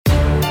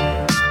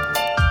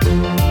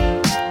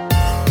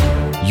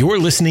You're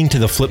listening to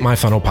the Flip My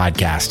Funnel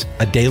podcast,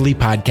 a daily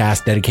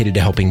podcast dedicated to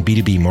helping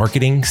B2B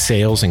marketing,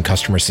 sales, and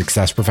customer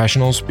success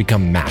professionals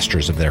become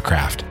masters of their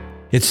craft.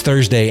 It's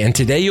Thursday, and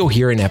today you'll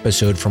hear an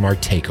episode from our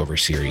Takeover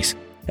series.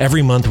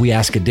 Every month, we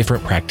ask a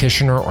different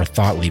practitioner or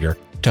thought leader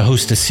to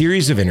host a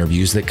series of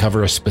interviews that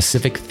cover a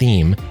specific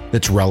theme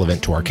that's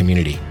relevant to our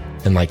community.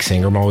 And like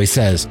Sangram always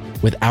says,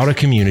 without a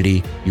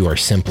community, you are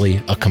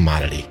simply a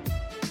commodity.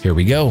 Here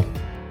we go.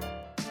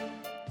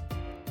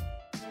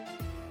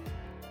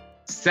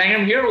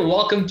 Sangram here.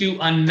 Welcome to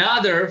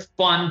another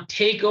fun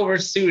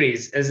Takeover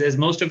series. As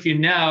most of you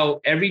know,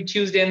 every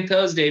Tuesday and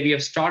Thursday, we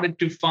have started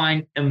to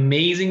find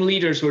amazing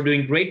leaders who are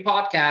doing great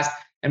podcasts,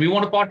 and we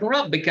want to partner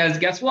up because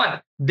guess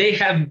what? They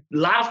have a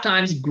lot of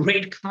times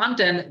great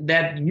content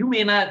that you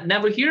may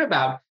never hear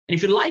about. And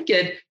if you like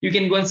it, you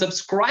can go and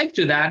subscribe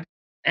to that.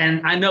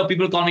 And I know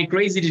people call me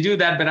crazy to do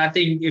that, but I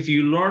think if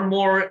you learn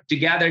more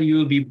together, you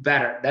will be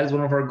better. That is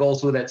one of our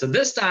goals with it. So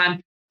this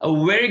time,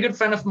 a very good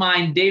friend of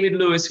mine, David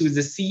Lewis, who is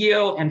the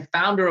CEO and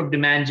founder of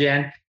Demand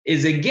Gen,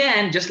 is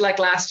again, just like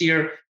last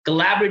year,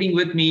 collaborating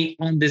with me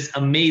on this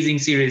amazing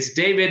series.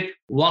 David,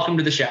 welcome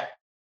to the show.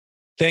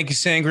 Thank you,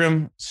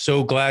 Sangram.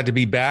 So glad to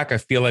be back. I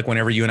feel like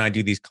whenever you and I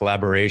do these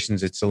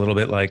collaborations, it's a little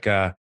bit like,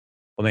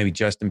 maybe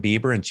Justin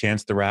Bieber and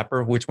Chance the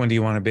Rapper. Which one do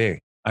you want to be?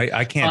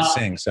 I can't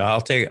sing, so I'll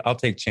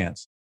take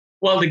Chance.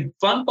 Well, the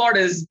fun part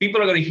is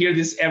people are going to hear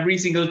this every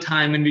single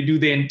time when we do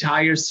the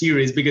entire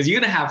series, because you're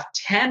going to have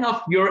 10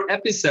 of your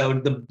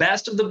episodes, the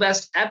best of the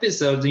best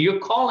episodes, and you're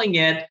calling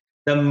it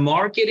the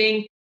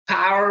Marketing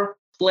Power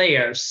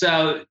Player.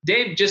 So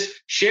Dave, just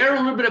share a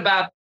little bit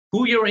about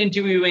who you're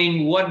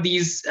interviewing, what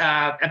these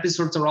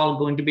episodes are all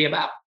going to be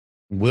about.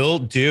 Will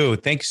do.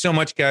 Thank you so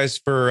much, guys,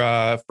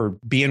 for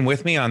being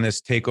with me on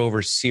this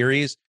Takeover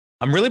series.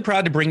 I'm really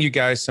proud to bring you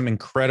guys some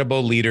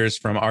incredible leaders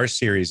from our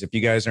series. If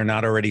you guys are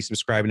not already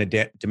subscribing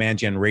to Demand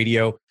Gen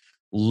Radio,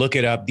 look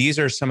it up. These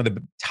are some of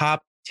the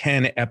top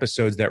 10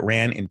 episodes that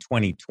ran in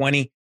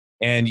 2020.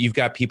 And you've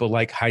got people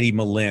like Heidi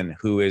Malin,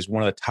 who is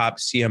one of the top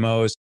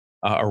CMOs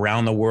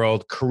around the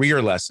world.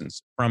 Career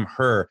lessons from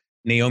her.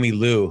 Naomi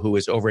Liu, who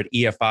is over at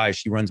EFI.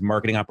 She runs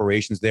marketing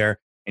operations there.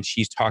 And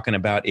she's talking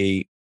about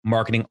a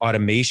marketing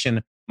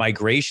automation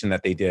migration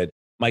that they did.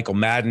 Michael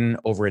Madden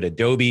over at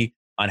Adobe,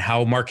 on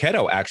how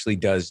Marketo actually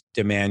does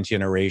demand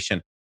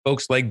generation.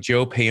 Folks like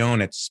Joe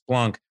Payon at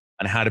Splunk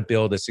on how to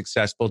build a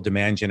successful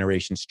demand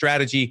generation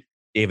strategy.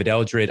 David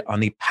Eldred on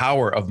the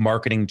power of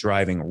marketing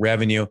driving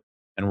revenue.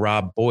 And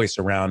Rob Boyce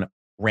around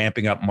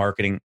ramping up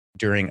marketing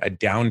during a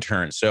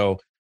downturn. So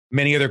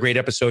many other great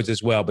episodes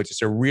as well, but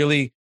just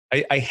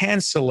I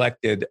hand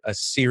selected a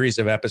series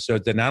of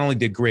episodes that not only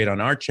did great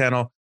on our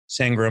channel,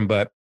 Sangram,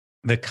 but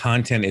the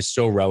content is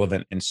so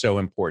relevant and so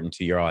important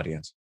to your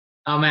audience.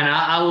 Oh man,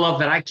 I love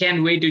that. I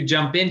can't wait to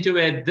jump into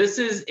it. This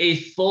is a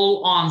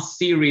full-on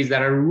series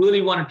that I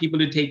really wanted people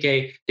to take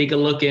a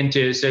look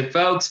into. So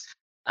folks,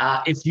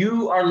 if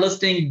you are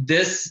listening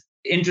this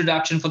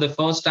introduction for the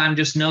first time,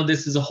 just know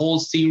this is a whole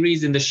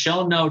series. In the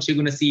show notes, you're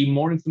going to see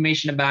more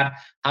information about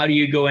how do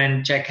you go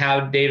and check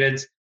out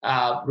David's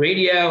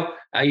radio.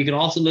 You can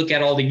also look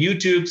at all the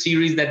YouTube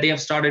series that they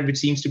have started, which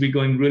seems to be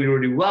going really,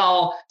 really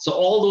well. So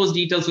all those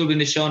details will be in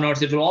the show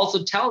notes. It will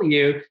also tell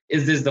you,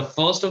 is this the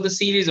first of the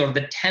series or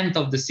the 10th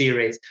of the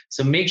series?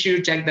 So make sure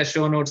you check the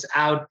show notes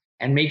out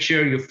and make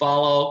sure you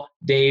follow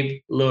Dave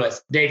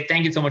Lewis. Dave,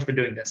 thank you so much for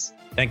doing this.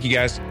 Thank you,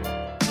 guys.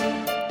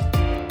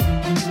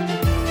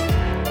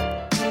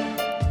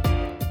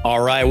 All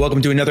right.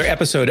 Welcome to another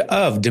episode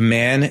of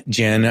Demand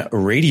Gen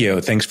Radio.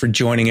 Thanks for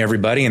joining,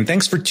 everybody. And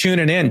thanks for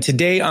tuning in.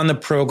 Today on the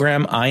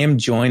program, I am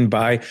joined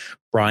by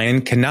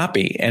Brian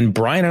Kanapi. And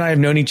Brian and I have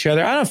known each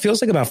other, it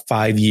feels like about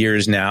 5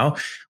 years now.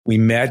 We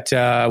met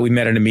at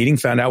a meeting,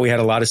 found out we had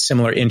a lot of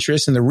similar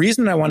interests. And the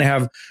reason I want to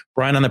have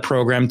Brian on the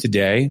program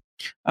today,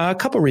 a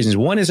couple of reasons.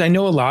 One is I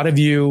know a lot of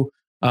you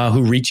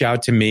who reach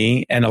out to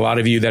me, and a lot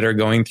of you that are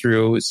going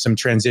through some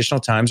transitional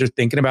times are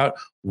thinking about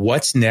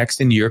what's next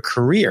in your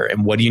career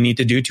and what do you need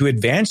to do to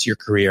advance your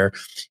career.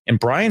 And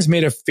Brian's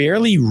made a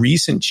fairly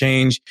recent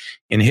change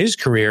in his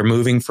career,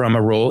 moving from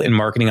a role in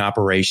marketing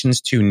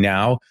operations to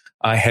now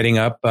heading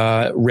up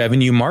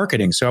revenue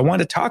marketing. So I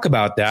want to talk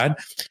about that.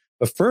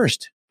 But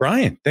first,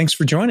 Brian, thanks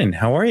for joining.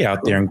 How are you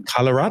out there in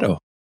Colorado?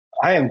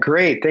 I am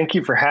great. Thank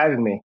you for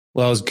having me.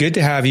 Well, it's good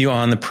to have you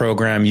on the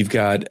program. You've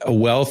got a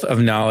wealth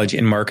of knowledge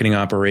in marketing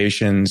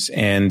operations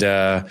and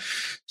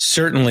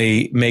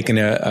certainly making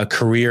a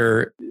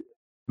career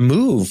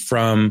move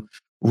from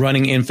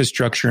running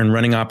infrastructure and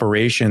running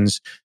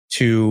operations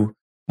to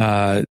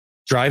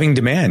driving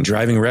demand,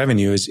 driving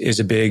revenue is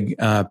a big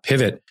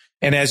pivot.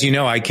 And as you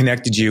know, I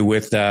connected you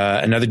with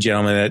another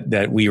gentleman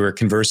that we were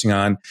conversing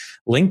on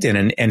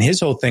LinkedIn. And his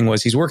whole thing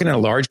was he's working at a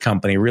large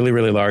company, really,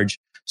 really large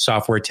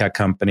software tech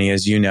company,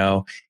 as you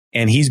know.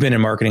 And he's been in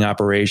marketing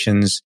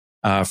operations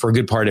for a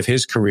good part of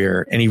his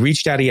career. And he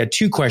reached out. He had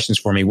two questions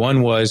for me.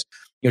 One was,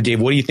 Dave,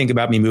 what do you think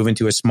about me moving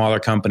to a smaller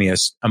company,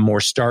 a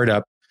more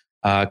startup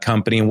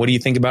company? And what do you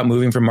think about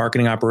moving from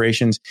marketing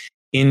operations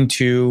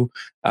into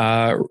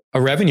a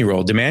revenue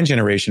role, demand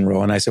generation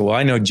role. And I said, well,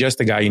 I know just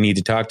the guy you need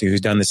to talk to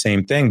who's done the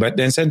same thing, but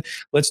then said,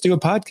 let's do a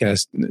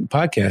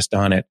podcast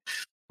on it.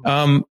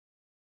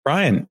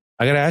 Brian,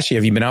 I got to ask you,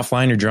 have you been out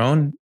flying your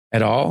drone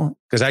at all?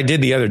 Because I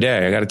did the other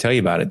day. I got to tell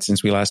you about it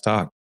since we last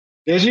talked.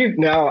 Did you?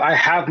 No, I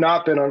have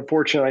not been,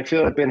 unfortunately. I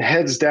feel I've been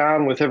heads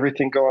down with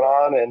everything going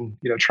on and,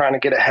 trying to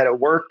get ahead of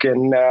work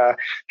and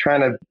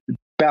trying to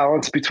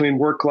balance between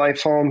work,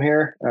 life, home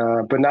here.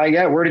 But not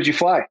yet. Where did you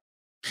fly?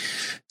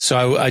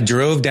 So I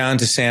drove down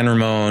to San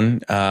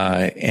Ramon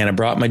and I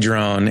brought my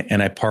drone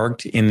and I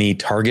parked in the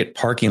Target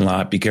parking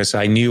lot because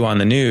I knew on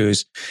the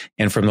news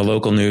and from the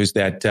local news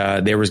that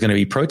there was going to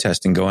be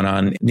protesting going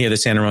on near the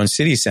San Ramon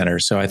City Center.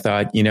 So I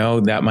thought,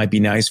 that might be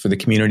nice for the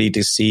community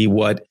to see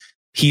what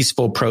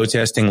peaceful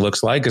protesting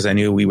looks like, because I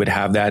knew we would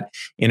have that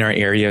in our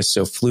area.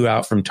 So flew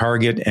out from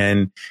Target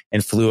and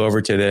flew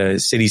over to the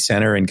city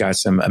center and got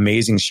some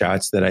amazing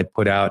shots that I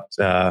put out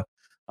a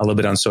little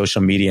bit on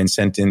social media and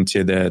sent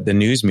into the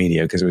news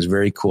media, because it was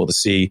very cool to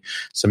see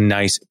some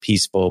nice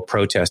peaceful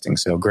protesting.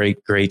 So great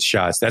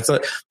shots. That's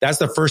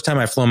the first time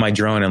I've flown my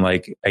drone in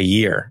like a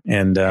year,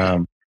 and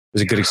it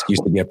was a good excuse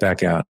to get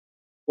back out.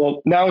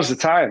 Well, now is the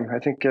time. I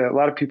think a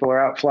lot of people are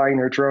out flying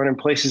their drone in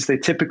places they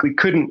typically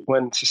couldn't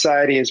when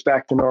society is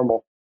back to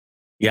normal.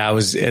 Yeah,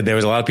 there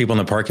was a lot of people in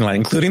the parking lot,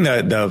 including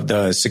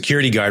the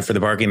security guard for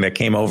the parking that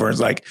came over and was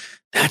like,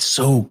 that's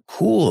so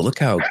cool. Look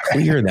how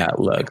clear that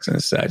looks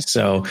and such.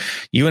 So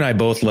you and I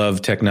both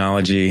love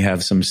technology,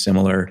 have some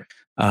similar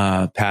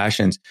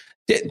passions.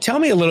 Tell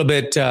me a little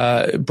bit,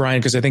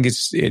 Brian, because I think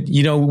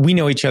we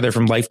know each other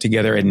from life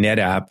together at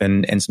NetApp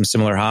and some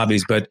similar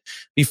hobbies. But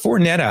before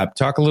NetApp,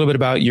 talk a little bit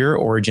about your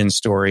origin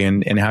story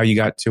and how you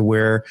got to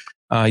where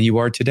you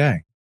are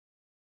today.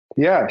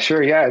 Yeah,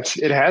 sure. Yeah,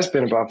 it has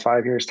been about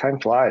 5 years. Time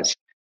flies.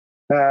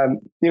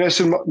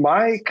 So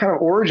my kind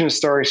of origin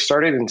story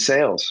started in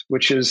sales,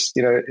 which is,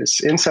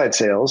 it's inside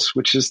sales,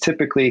 which is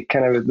typically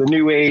kind of the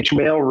new age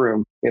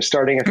mailroom,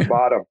 starting at the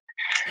bottom.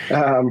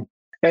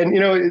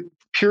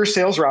 Pure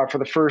sales route for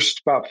the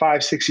first about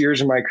 5-6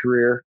 years of my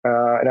career.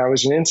 And I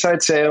was in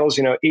inside sales,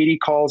 80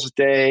 calls a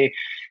day,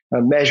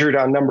 measured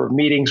on number of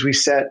meetings we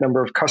set,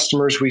 number of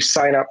customers we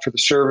sign up for the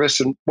service.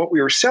 And what we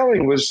were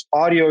selling was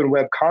audio and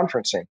web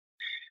conferencing,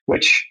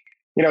 which,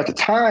 at the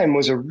time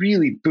was a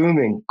really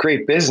booming,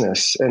 great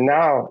business. And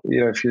now,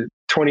 if you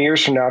 20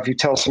 years from now, if you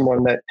tell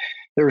someone that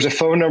there was a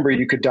phone number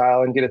you could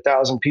dial and get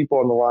 1,000 people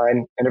on the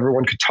line and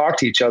everyone could talk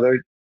to each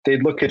other,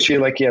 they'd look at you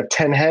like you have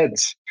 10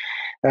 heads.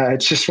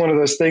 It's just one of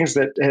those things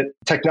that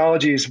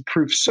technology has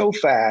improved so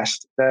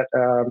fast that,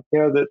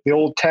 the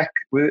old tech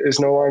is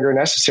no longer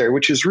necessary,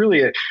 which is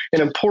really an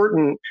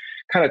important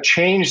kind of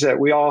change that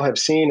we all have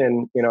seen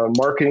in,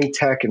 marketing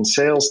tech and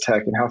sales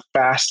tech and how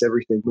fast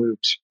everything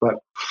moves. But,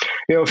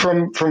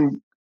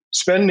 from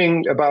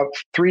spending about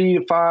 3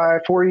 to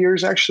 5, 4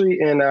 years actually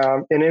in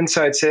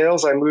inside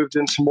sales, I moved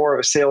into more of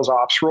a sales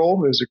ops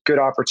role. It was a good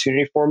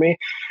opportunity for me.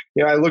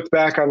 I looked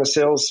back on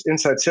the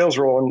inside sales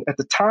role, and at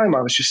the time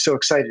I was just so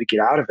excited to get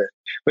out of it.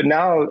 But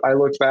now I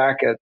look back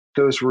at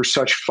those were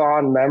such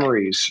fond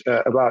memories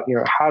about,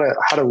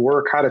 how to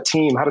work, how to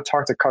team, how to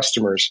talk to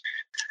customers.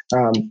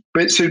 In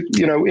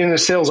the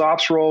sales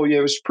ops role, it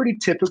was pretty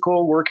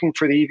typical working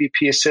for the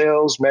EVP of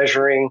sales,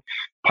 measuring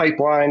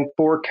pipeline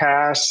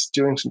forecasts,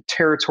 doing some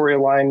territory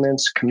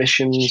alignments,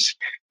 commissions,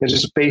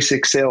 just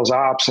basic sales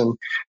ops. And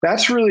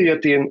that's really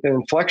at the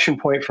inflection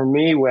point for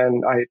me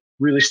when I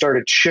really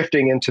started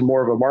shifting into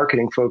more of a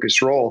marketing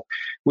focused role.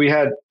 We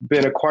had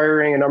been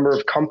acquiring a number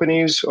of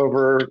companies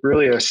over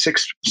really a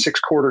six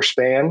quarter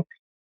span.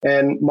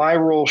 And my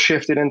role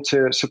shifted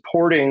into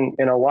supporting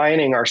and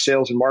aligning our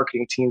sales and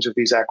marketing teams of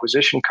these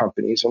acquisition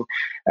companies. And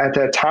at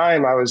that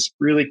time, I was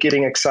really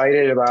getting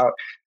excited about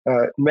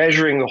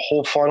measuring the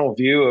whole funnel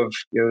view of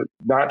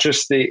not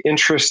just the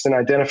interest and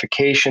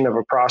identification of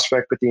a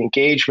prospect, but the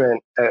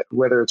engagement,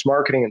 whether it's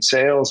marketing and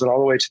sales, and all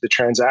the way to the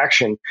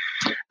transaction.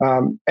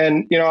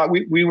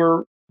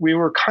 We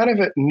were kind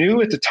of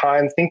new at the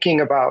time, thinking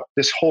about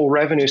this whole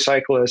revenue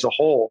cycle as a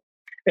whole.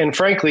 And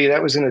frankly,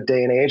 that was in a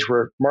day and age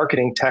where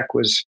marketing tech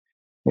was,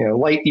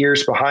 light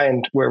years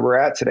behind where we're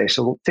at today.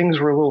 So things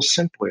were a little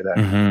simpler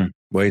then.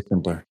 Mm-hmm. Way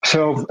simpler.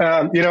 So,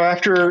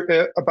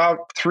 after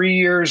about 3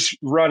 years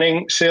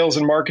running sales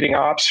and marketing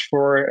ops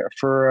for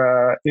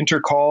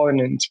Intercall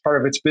and it's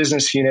part of its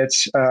business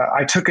units,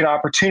 I took an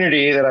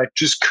opportunity that I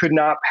just could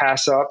not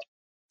pass up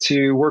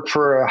to work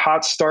for a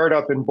hot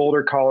startup in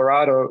Boulder,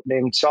 Colorado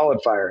named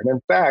SolidFire. And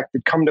in fact,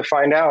 we'd come to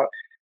find out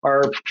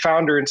our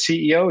founder and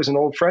CEO is an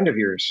old friend of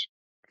yours.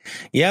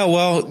 Yeah,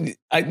 well,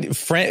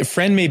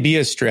 friend may be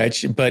a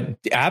stretch, but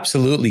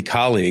absolutely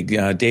colleague.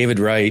 David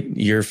Wright,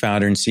 your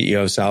founder and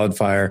CEO of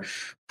SolidFire,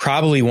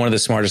 probably one of the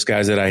smartest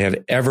guys that I have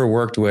ever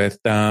worked with.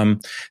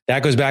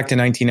 That goes back to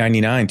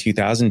 1999,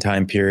 2000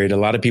 time period. A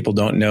lot of people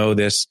don't know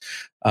this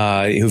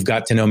who've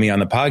got to know me on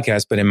the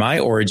podcast, but in my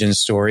origin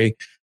story,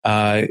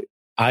 I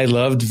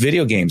loved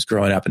video games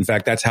growing up. In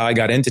fact, that's how I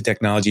got into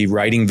technology,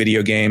 writing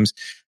video games.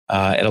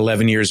 at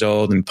 11 years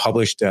old and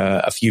published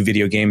a few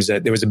video games.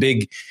 There was a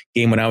big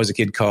game when I was a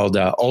kid called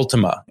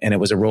Ultima, and it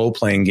was a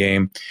role-playing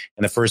game.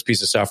 And the first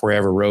piece of software I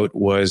ever wrote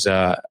was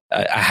a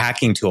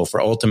hacking tool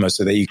for Ultima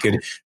so that you could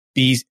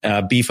beef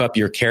up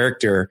your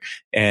character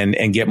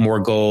and get more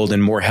gold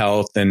and more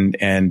health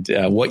and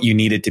what you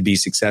needed to be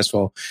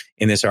successful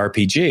in this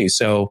RPG.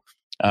 So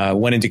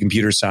went into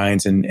computer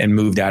science and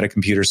moved out of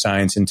computer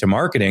science into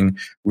marketing,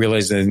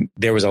 realizing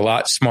there was a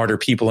lot smarter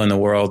people in the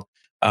world.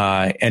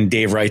 And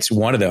Dave Wright's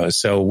one of those.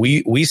 So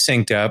we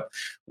synced up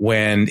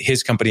when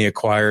his company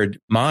acquired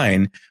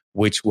mine,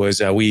 which was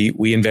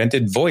we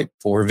invented VoIP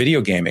for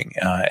video gaming.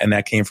 And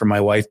that came from my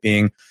wife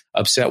being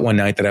upset one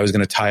night that I was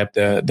going to tie up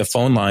the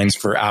phone lines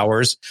for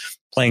hours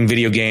playing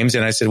video games.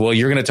 And I said, well,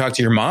 you're going to talk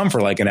to your mom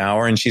for like an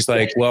hour. And she's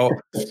like, well,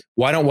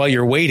 why don't, while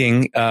you're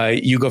waiting,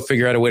 you go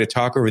figure out a way to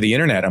talk over the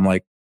internet. I'm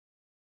like,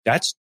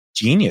 that's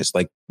genius.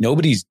 Like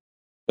nobody's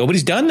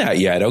done that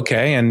yet.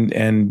 Okay.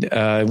 And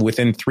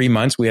within 3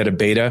 months, we had a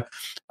beta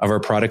of our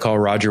product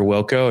called Roger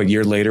Wilco. A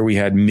year later, we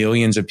had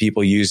millions of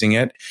people using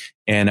it.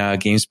 And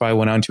GameSpy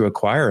went on to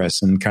acquire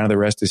us, and kind of the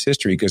rest is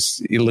history, because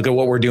you look at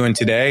what we're doing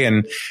today.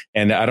 And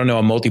I don't know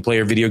a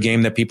multiplayer video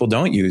game that people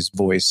don't use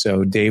voice.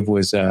 So Dave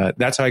was,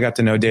 that's how I got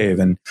to know Dave.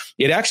 And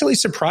it actually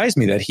surprised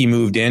me that he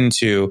moved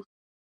into,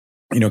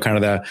 kind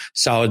of the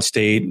solid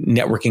state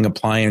networking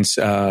appliance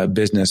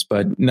business,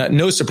 but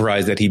no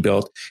surprise that he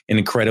built an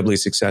incredibly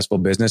successful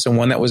business, and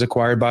one that was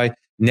acquired by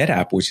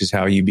NetApp, which is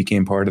how you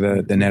became part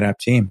of the NetApp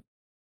team.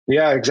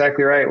 Yeah,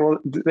 exactly right. Well,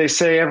 they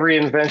say every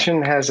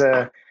invention has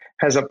a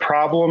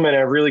problem and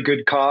a really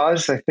good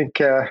cause. I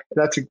think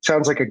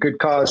sounds like a good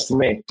cause to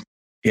me.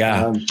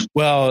 Yeah.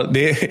 Well,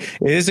 it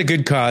is a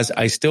good cause.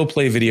 I still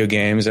play video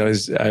games. I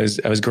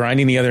was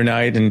grinding the other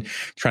night and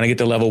trying to get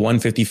to level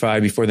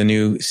 155 before the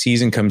new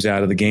season comes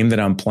out of the game that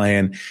I'm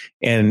playing,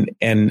 and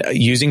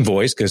using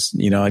voice, because,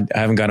 I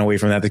haven't gone away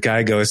from that. The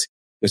guy goes,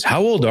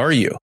 how old are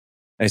you?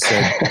 I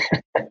said,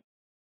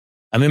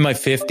 I'm in my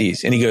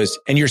 50s. And he goes,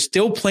 and you're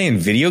still playing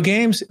video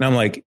games? And I'm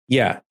like,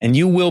 yeah, and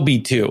you will be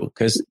too,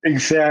 because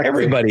exactly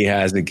everybody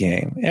has a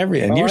game.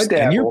 And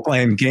you're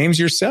playing games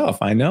yourself.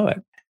 I know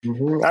it.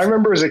 Mm-hmm. I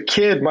remember as a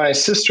kid, my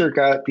sister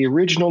got the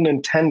original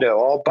Nintendo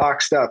all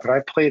boxed up, and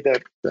I played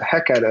the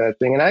heck out of that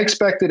thing. And I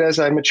expected as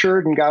I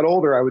matured and got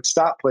older, I would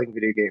stop playing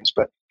video games,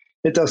 but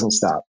it doesn't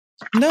stop.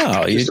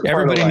 No,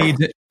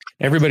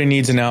 everybody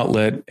needs an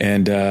outlet,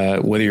 and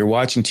whether you're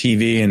watching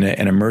TV and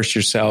immerse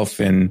yourself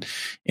in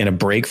a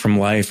break from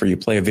life, or you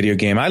play a video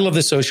game. I love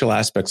the social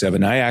aspects of it.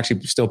 And I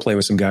actually still play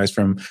with some guys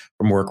from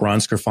work. Ron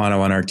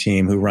Scarfano on our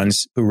team who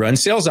runs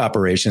sales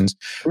operations.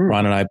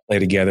 Ron and I play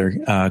together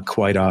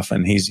quite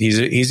often.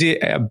 He's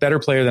a better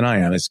player than I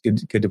am. It's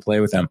good to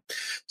play with him.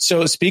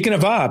 So speaking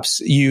of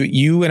ops,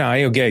 you and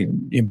I, okay,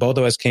 both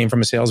of us came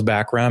from a sales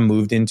background,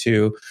 moved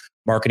into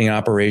marketing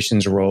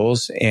operations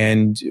roles.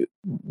 And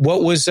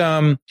what was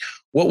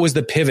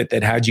the pivot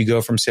that had you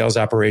go from sales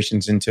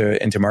operations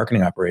into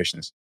marketing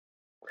operations?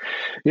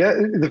 Yeah,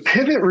 the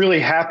pivot really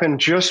happened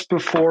just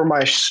before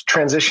my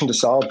transition to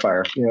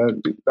SolidFire.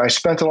 I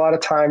spent a lot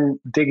of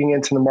time digging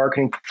into the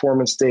marketing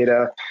performance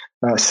data,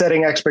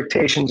 setting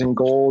expectations and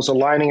goals,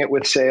 aligning it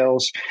with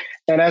sales.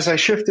 And as I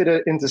shifted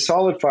it into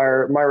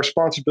SolidFire, my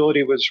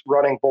responsibility was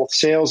running both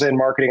sales and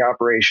marketing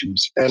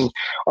operations. And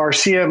our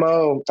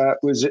CMO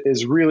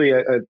is really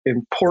an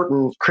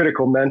important,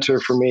 critical mentor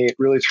for me,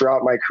 really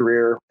throughout my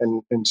career,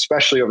 and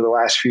especially over the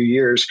last few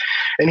years.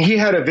 And he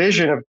had a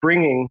vision of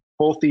bringing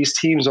both these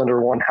teams under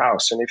one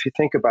house. And if you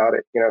think about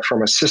it,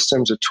 from a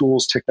systems, a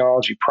tools,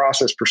 technology,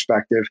 process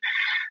perspective,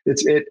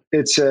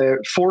 it's a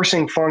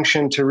forcing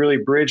function to really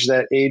bridge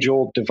that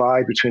age-old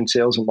divide between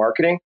sales and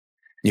marketing.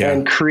 Yeah.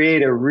 And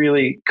create a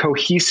really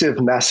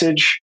cohesive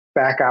message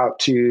back out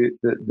to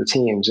the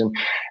teams. And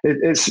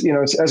it's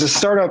as a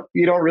startup,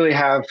 you don't really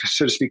have,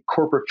 so to speak,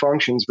 corporate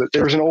functions, but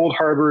there was an old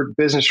Harvard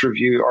Business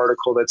Review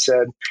article that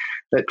said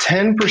that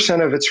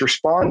 10% of its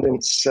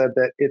respondents said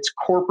that its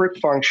corporate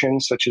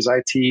functions, such as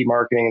IT,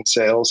 marketing, and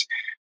sales,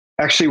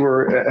 actually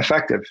were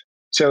effective.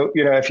 So,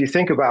 if you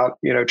think about,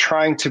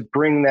 trying to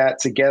bring that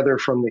together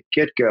from the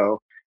get-go,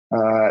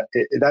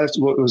 that's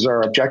what was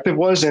our objective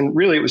was, and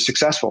really it was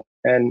successful.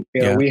 And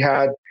we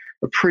had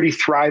a pretty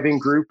thriving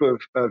group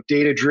of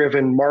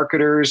data-driven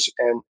marketers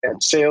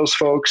and sales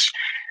folks,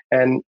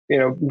 and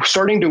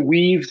starting to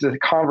weave the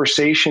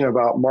conversation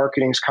about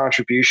marketing's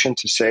contribution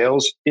to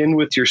sales in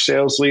with your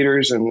sales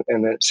leaders and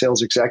the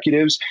sales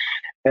executives,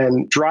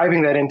 and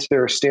driving that into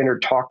their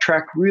standard talk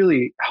track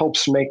really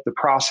helps make the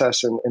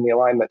process and the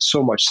alignment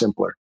so much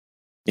simpler.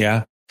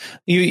 Yeah,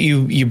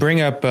 you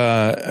bring up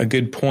a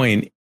good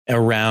point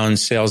around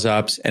sales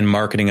ops and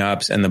marketing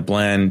ops and the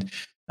blend.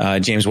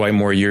 James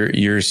Whitemore, your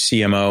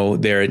CMO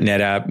there at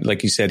NetApp,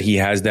 like you said, he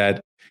has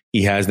that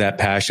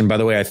passion. By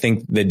the way, I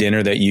think the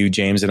dinner that you,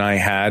 James, and I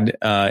had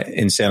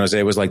in San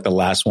Jose was like the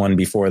last one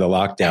before the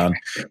lockdown.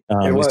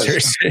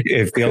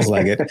 It feels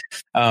like it.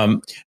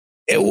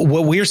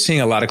 what we're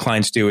seeing a lot of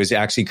clients do is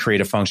actually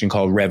create a function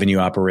called revenue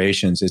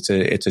operations. It's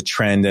a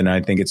trend, and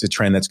I think it's a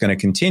trend that's going to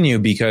continue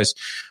because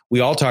we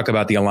all talk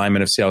about the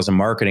alignment of sales and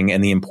marketing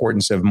and the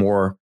importance of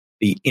more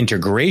the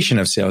integration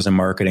of sales and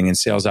marketing and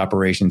sales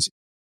operations.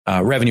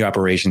 Revenue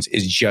operations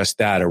is just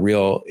that, a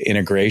real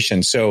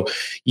integration. So,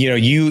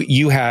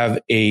 you have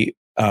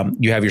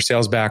your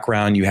sales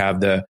background, you have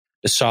the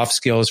soft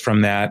skills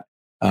from that,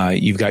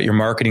 you've got your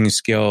marketing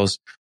skills.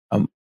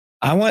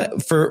 I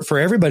want for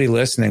everybody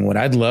listening, what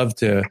I'd love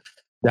to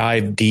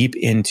dive deep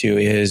into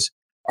is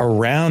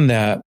around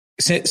that.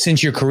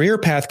 Since your career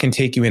path can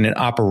take you in an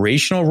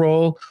operational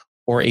role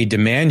or a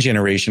demand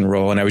generation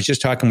role. And I was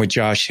just talking with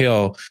Josh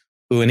Hill,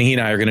 who he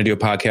and I are going to do a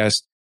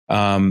podcast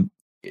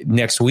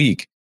next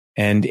week.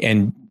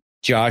 And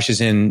Josh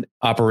is in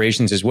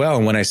operations as well.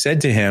 And when I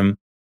said to him,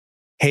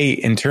 hey,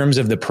 in terms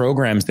of the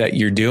programs that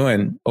you're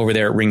doing over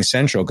there at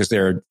RingCentral, because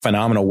they're a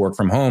phenomenal work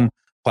from home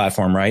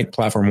platform, right?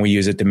 Platform we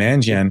use at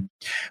Demand Gen.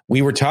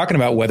 We were talking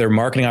about whether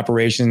marketing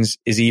operations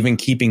is even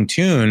keeping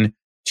tune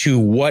to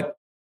what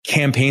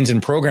campaigns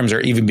and programs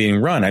are even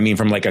being run. I mean,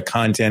 from like a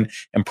content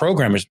and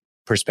programmers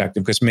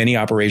perspective, because many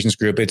operations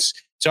group, it's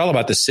all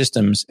about the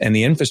systems and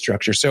the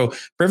infrastructure. So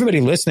for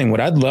everybody listening, what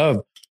I'd love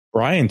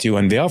Brian to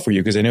unveil for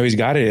you, because I know he's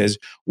got it, is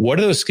what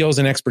are those skills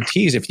and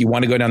expertise if you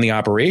want to go down the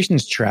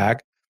operations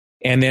track?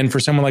 And then for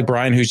someone like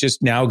Brian, who's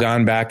just now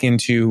gone back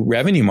into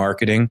revenue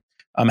marketing,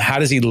 how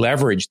does he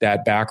leverage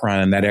that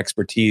background and that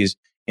expertise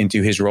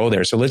into his role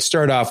there? So let's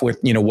start off with,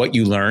 what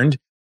you learned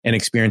and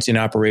experienced in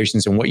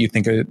operations and what you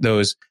think of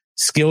those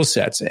skill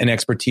sets and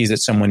expertise that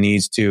someone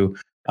needs to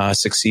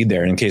succeed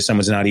there, in case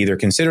someone's not either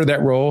considered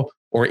that role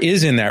or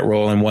is in that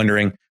role and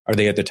wondering, are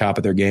they at the top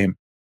of their game?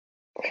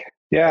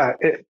 Yeah,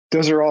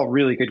 those are all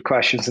really good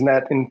questions. And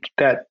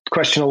that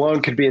question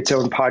alone could be its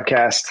own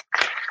podcast.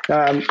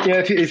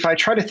 If I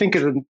try to think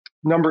of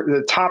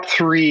the top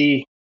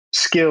three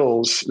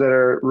skills that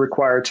are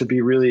required to be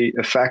really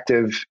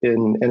effective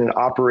in an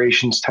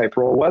operations type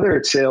role, whether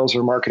it's sales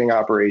or marketing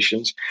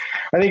operations,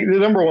 I think the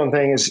number one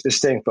thing is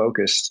staying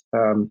focused.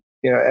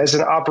 As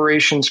an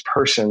operations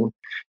person,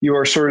 you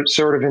are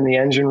sort of in the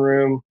engine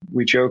room.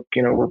 We joke,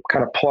 we're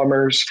kind of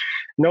plumbers.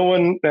 No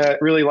one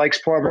really likes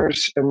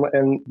plumbers,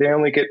 and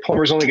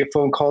plumbers only get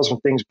phone calls when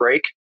things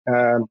break.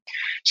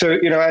 So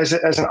as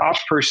an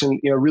ops person,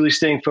 really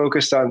staying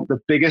focused on the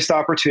biggest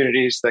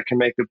opportunities that can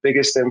make the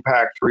biggest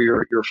impact for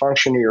your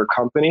function or your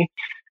company,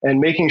 and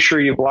making sure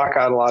you block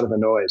out a lot of the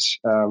noise.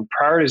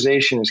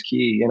 Prioritization is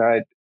key.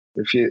 And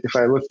if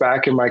I look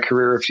back in my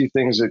career, a few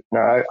things that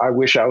I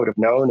wish I would have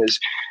known is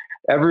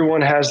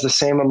everyone has the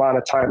same amount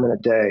of time in a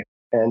day.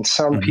 And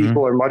some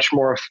people are much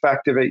more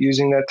effective at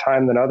using that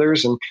time than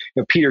others. And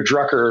Peter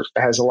Drucker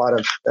has a lot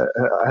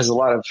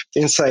of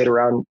insight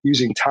around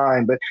using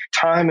time, but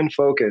time and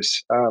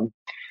focus. A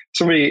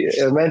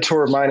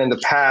mentor of mine in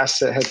the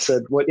past had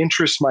said, "What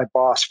interests my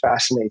boss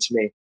fascinates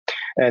me,"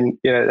 and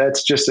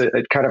that's just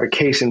a kind of a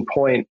case in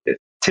point.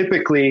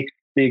 Typically,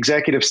 the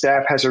executive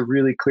staff has a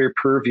really clear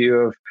purview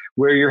of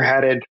where you're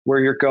headed, where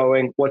you're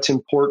going, what's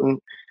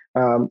important.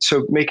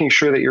 So making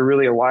sure that you're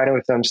really aligning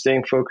with them,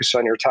 staying focused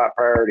on your top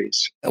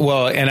priorities.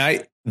 Well, and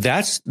I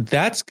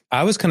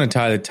was going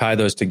to tie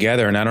those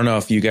together. And I don't know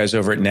if you guys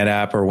over at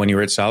NetApp or when you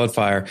were at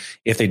SolidFire,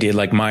 if they did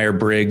like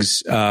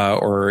Myers-Briggs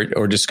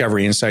or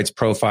Discovery Insights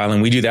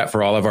profiling. We do that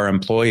for all of our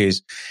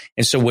employees.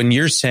 And so when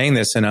you're saying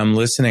this and I'm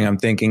listening, I'm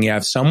thinking,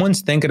 if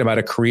someone's thinking about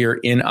a career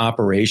in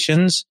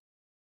operations,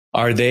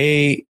 are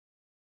they,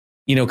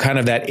 kind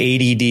of that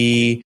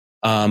ADD,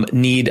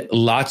 need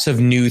lots of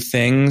new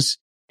things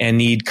and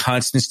need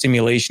constant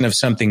stimulation of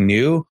something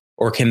new?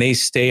 Or can they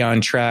stay on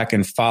track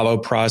and follow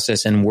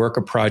process and work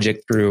a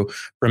project through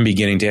from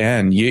beginning to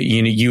end?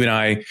 You and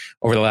I,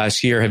 over the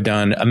last year, have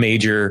done a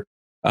major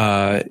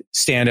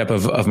stand-up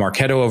of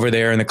Marketo over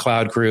there in the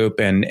cloud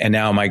group and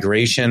now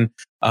migration.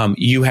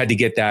 You had to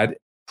get that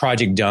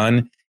project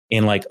done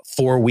in like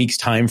 4 weeks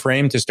time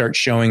frame to start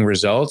showing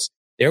results.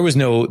 There was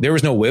no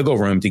wiggle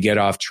room to get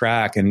off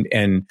track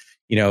and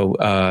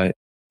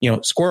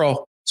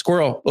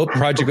squirrel,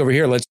 project over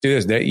here. Let's do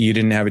this. That you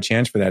didn't have a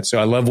chance for that. So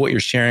I love what you're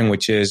sharing,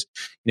 which is,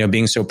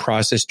 being so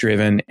process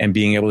driven and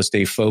being able to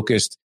stay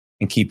focused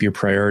and keep your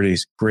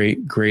priorities.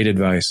 Great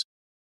advice.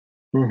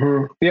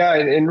 Mm-hmm. Yeah.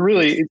 And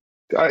really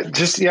I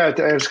was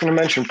going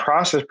to mention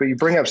process, but you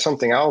bring up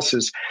something else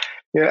is,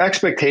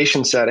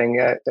 expectation setting.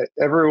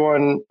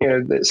 Everyone,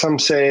 some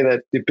say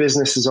that the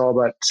business is all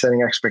about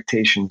setting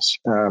expectations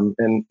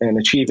and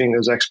achieving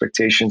those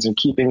expectations and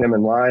keeping them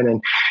in line.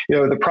 And,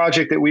 the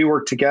project that we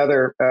worked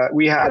together,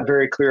 we had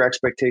very clear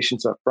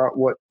expectations up front,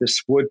 what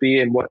this would be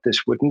and what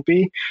this wouldn't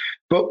be.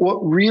 But what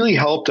really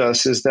helped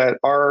us is that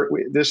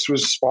this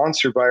was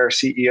sponsored by our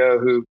CEO,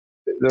 who,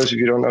 those of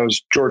you who don't know,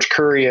 is George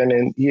Kurian,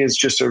 and he is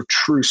just a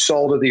true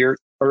salt of the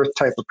earth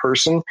type of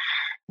person.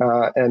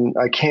 And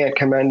I can't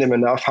commend him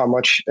enough how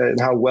much and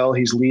how well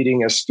he's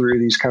leading us through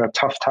these kind of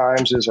tough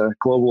times as a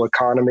global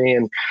economy,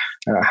 and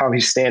how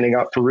he's standing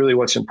up for really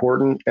what's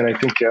important. And I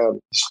think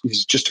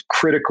he's just a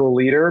critical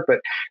leader.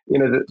 But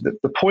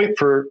the point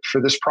for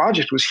this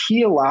project was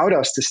he allowed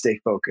us to stay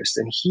focused,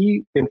 and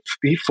he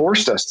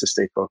forced us to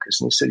stay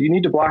focused. And he said, you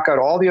need to block out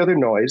all the other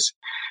noise.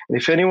 And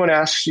if anyone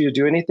asks you to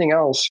do anything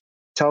else,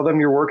 tell them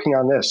you're working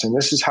on this, and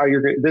this is how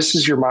this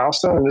is your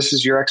milestone, and this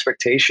is your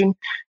expectation.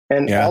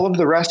 And all of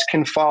the rest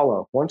can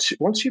follow. Once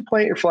you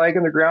plant your flag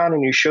in the ground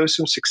and you show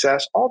some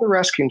success, all the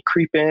rest can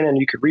creep in and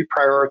you can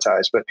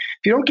reprioritize. But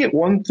if you don't get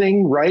one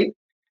thing right,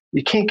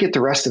 you can't get the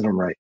rest of them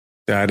right.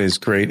 That is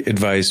great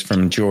advice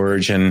from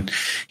George. And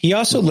he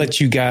also lets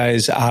you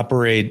guys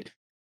operate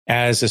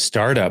as a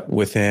startup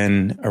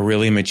within a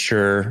really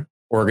mature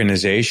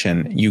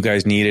organization. You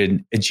guys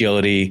needed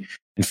agility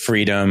and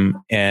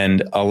freedom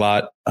and a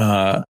lot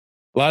of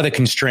the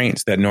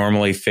constraints that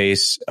normally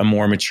face a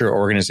more mature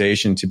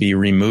organization to be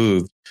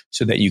removed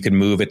so that you can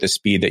move at the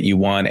speed that you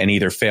want and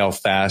either fail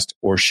fast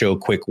or show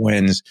quick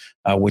wins,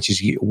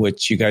 which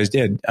you guys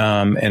did.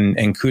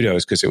 And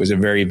kudos, because it was a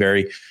very,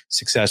 very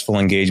successful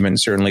engagement and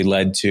certainly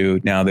led to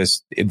now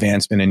this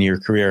advancement in your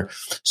career.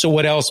 So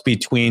what else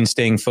between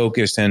staying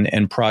focused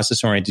and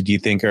process oriented do you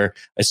think are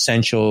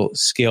essential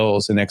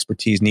skills and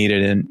expertise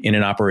needed in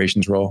an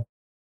operations role?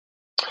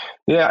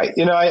 Yeah,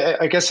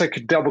 I guess I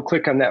could double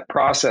click on that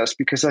process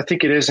because I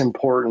think it is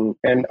important.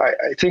 And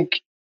I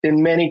think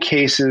in many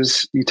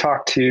cases, you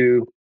talk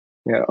to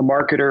a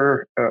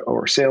marketer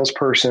or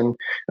salesperson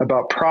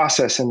about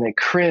process and they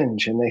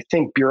cringe and they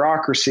think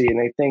bureaucracy and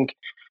they think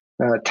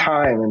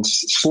time and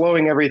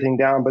slowing everything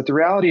down. But the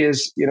reality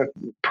is,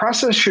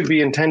 process should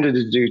be intended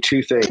to do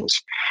two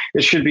things.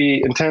 It should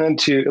be intended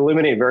to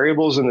eliminate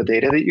variables in the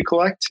data that you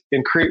collect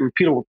and create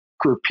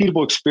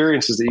repeatable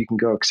experiences that you can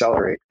go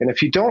accelerate. And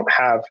if you don't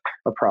have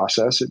a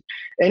process,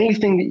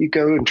 anything that you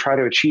go and try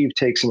to achieve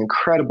takes an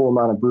incredible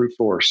amount of brute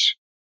force.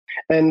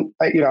 And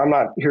I'm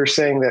not here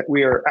saying that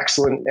we are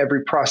excellent in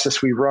every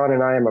process we run,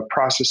 and I am a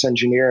process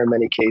engineer in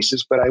many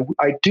cases, but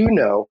I do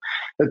know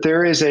that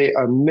there is a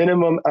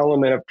minimum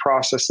element of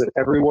process that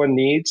everyone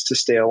needs to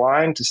stay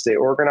aligned, to stay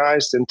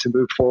organized, and to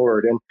move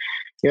forward.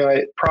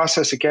 And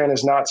process, again,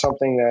 is not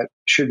something that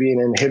should be an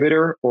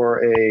inhibitor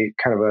or a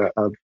kind of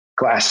a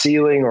glass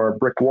ceiling or a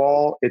brick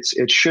wall.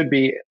 It should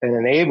be an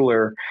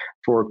enabler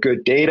for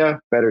good data,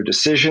 better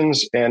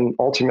decisions, and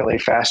ultimately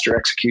faster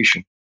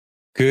execution.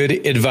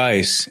 Good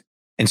advice.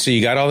 And so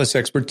you got all this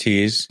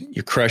expertise,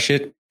 you crush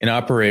it in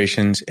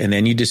operations, and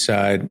then you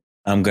decide,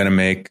 I'm going to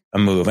make a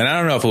move. And I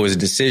don't know if it was a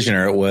decision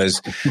or it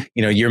was,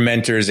 your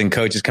mentors and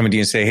coaches coming to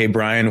you and say, hey,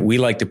 Brian, we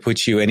like to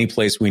put you any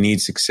place we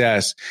need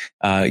success.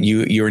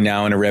 You're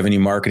now in a revenue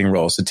marketing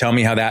role. So tell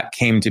me how that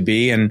came to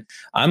be. And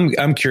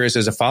I'm curious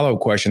as a follow-up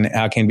question,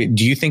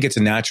 do you think it's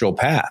a natural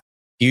path?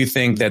 Do you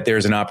think that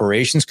there's an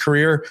operations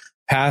career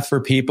path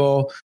for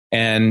people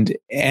and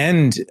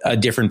a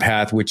different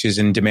path, which is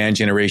in demand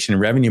generation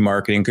and revenue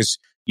marketing? Because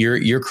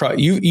you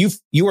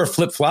are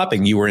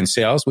flip-flopping. You were in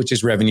sales, which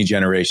is revenue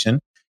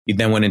generation. You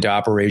then went into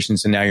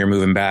operations, and now you're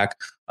moving back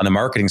on the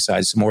marketing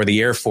side. So more the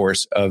Air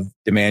Force of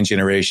demand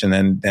generation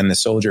than the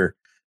soldier,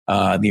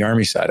 the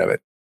Army side of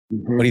it.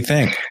 Mm-hmm. What do you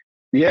think?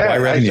 Yeah, why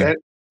revenue?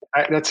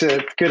 That's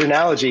a good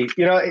analogy.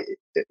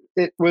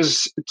 It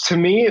was, to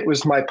me, it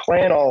was my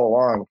plan all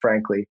along,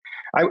 frankly.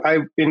 I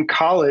in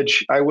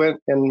college, I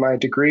went and my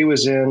degree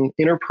was in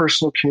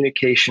interpersonal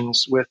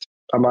communications with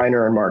a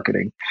minor in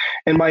marketing.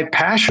 And my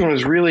passion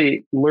was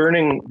really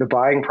learning the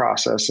buying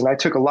process. And I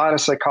took a lot of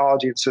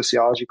psychology and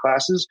sociology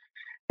classes.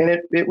 And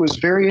it was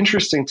very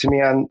interesting to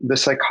me on the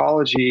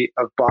psychology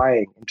of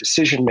buying and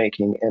decision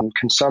making and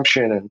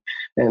consumption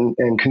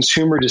and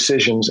consumer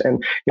decisions.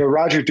 And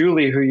Roger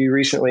Dooley, who you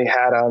recently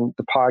had on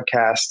the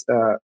podcast,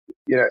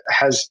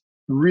 has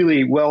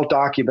really well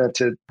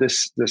documented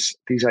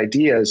these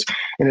ideas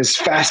in his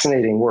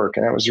fascinating work.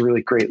 And that was a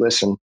really great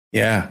listen.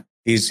 Yeah.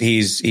 He's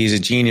a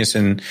genius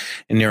in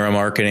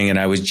neuromarketing, and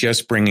I was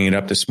just bringing it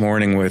up this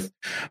morning with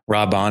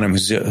Rob Bonham,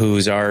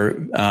 who's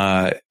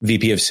our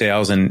VP of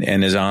Sales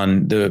and is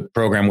on the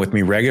program with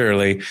me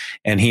regularly.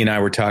 And he and I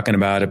were talking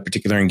about a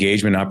particular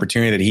engagement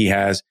opportunity that he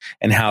has,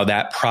 and how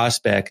that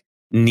prospect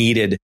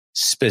needed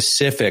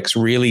specifics,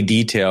 really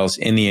details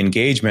in the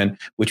engagement,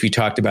 which we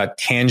talked about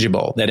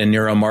tangible. That in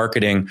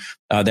neuromarketing,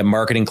 that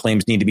marketing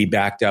claims need to be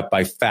backed up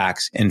by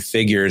facts and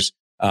figures.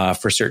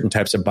 For certain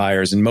types of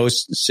buyers in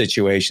most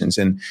situations.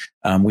 And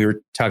we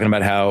were talking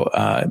about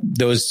how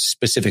those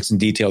specifics and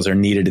details are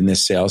needed in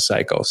this sales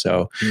cycle.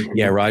 So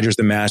yeah, Roger's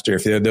the master.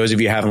 If those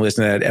of you haven't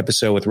listened to that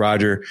episode with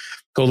Roger,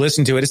 go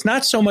listen to it. It's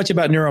not so much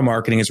about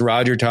neuromarketing. It's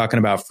Roger talking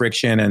about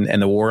friction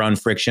and the war on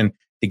friction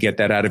to get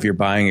that out of your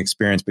buying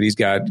experience. But he's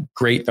got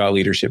great thought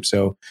leadership.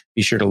 So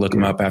be sure to look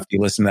him up after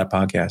you listen to that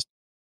podcast.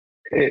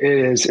 It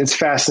is. It's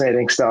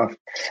fascinating stuff.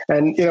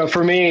 And,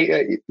 for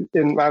me,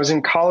 I was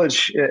in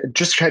college,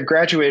 just had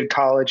graduated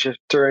college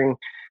during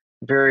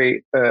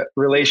very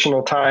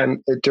relational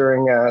time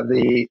during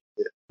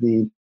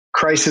the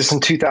crisis in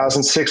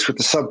 2006 with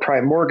the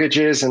subprime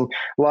mortgages, and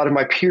a lot of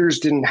my peers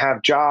didn't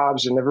have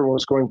jobs and everyone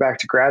was going back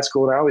to grad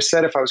school. And I always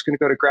said if I was going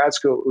to go to grad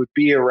school, it would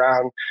be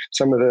around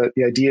some of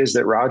the ideas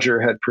that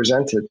Roger had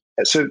presented.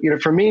 So,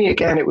 for me,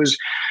 again, it was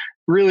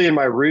really in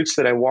my roots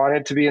that I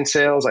wanted to be in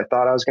sales. I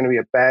thought I was going to be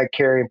a bag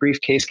carrying,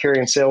 briefcase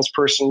carrying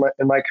salesperson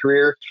in my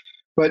career.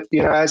 But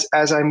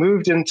as I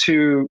moved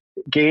into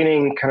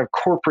gaining kind of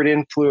corporate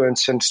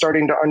influence and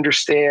starting to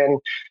understand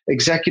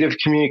executive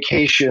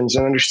communications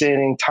and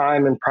understanding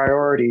time and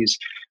priorities,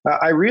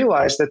 I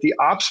realized that the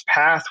ops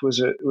path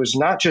was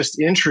not just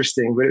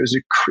interesting, but it was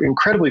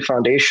incredibly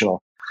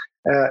foundational.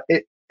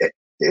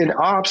 In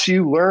ops,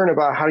 you learn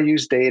about how to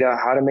use data,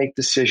 how to make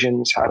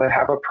decisions, how to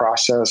have a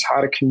process,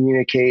 how to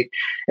communicate,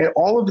 and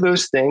all of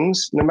those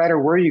things. No matter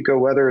where you go,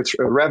 whether it's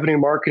a revenue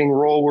marketing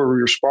role where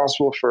we're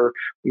responsible for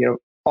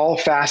all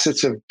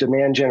facets of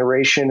demand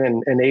generation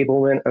and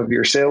enablement of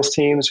your sales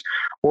teams,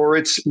 or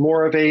it's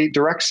more of a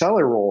direct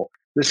seller role.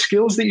 The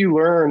skills that you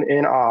learn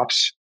in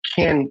ops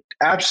can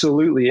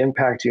absolutely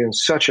impact you in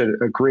such a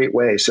great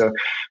way. So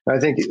I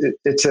think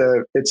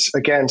it's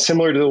again,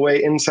 similar to the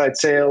way inside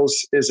sales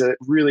is a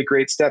really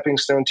great stepping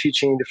stone,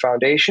 teaching the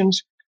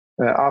foundations,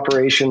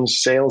 operations,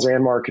 sales,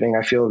 and marketing,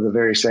 I feel are the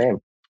very same.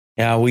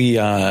 Yeah, we,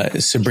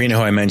 Sabrina,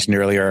 who I mentioned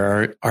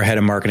earlier, our head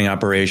of marketing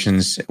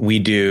operations, we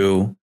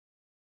do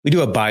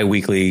a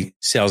bi-weekly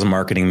sales and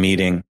marketing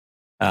meeting.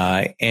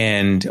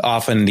 And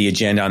often the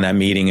agenda on that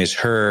meeting is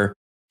her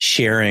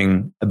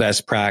sharing a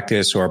best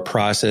practice or a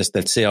process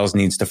that sales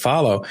needs to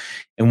follow.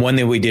 And one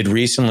that we did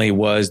recently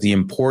was the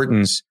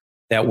importance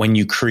that when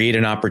you create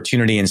an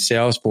opportunity in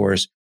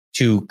Salesforce,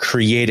 to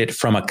create it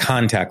from a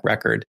contact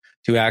record,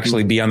 to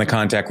actually be on the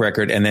contact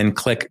record and then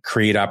click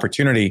create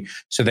opportunity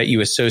so that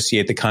you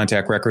associate the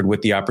contact record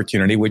with the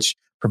opportunity, which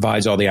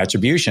provides all the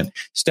attribution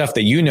stuff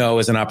that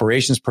as an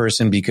operations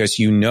person, because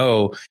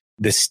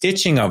the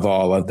stitching of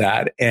all of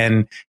that.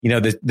 And,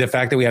 the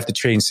fact that we have to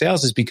train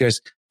sales is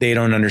because they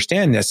don't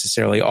understand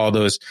necessarily all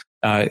those,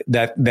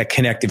 that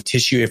connective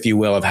tissue, if you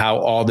will, of how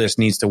all this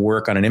needs to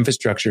work on an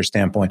infrastructure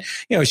standpoint.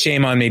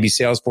 Shame on maybe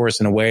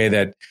Salesforce in a way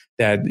that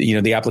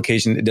the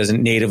application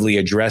doesn't natively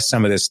address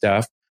some of this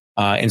stuff.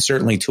 And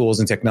certainly tools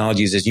and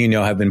technologies, as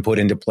have been put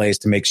into place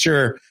to make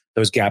sure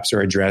those gaps are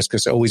addressed,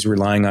 because always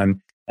relying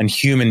on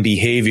human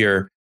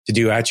behavior to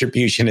do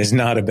attribution is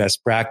not a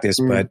best practice,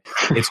 but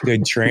it's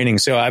good training.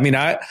 So, I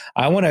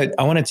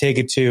want to take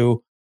it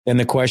to then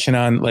the question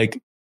on,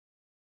 like,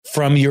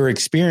 from your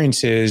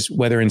experiences,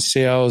 whether in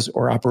sales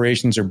or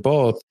operations or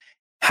both,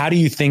 how do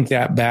you think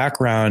that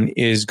background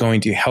is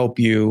going to help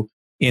you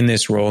in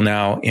this role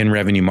now in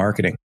revenue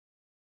marketing?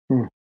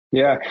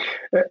 Yeah,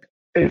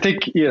 I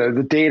think,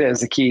 the data is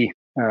the key.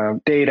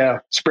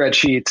 Data,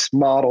 spreadsheets,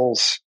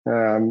 models.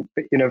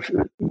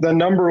 The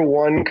number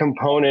one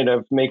component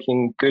of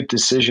making good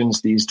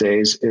decisions these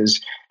days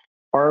is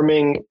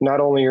arming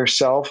not only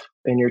yourself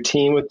and your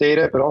team with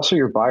data, but also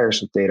your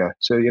buyers with data.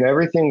 So,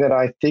 everything that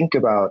I think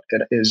about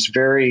is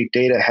very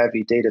data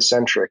heavy, data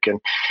centric.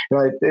 And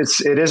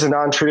it is a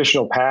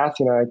non-traditional path.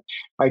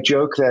 I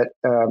joke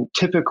that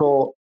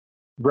typical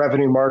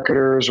revenue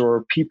marketers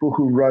or people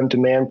who run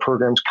demand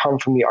programs come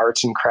from the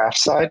arts and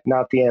crafts side,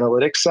 not the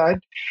analytics side,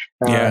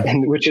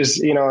 and which is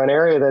an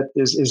area that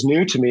is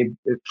new to me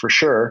for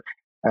sure.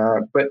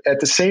 But at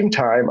the same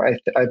time,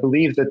 I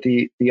believe that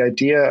the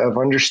idea of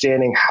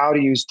understanding how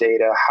to use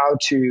data, how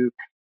to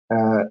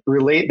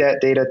relate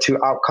that data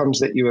to outcomes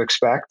that you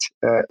expect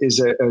is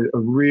a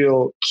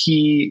real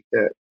key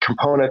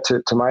component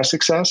to my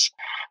success,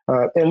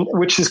 and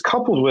which is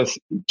coupled with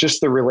just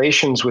the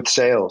relations with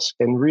sales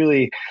and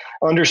really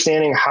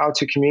understanding how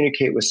to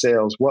communicate with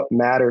sales, what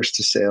matters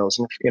to sales.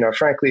 And,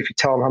 frankly, if you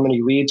tell them how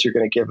many leads you're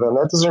going to give them,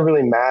 that doesn't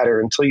really matter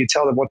until you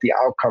tell them what the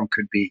outcome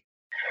could be.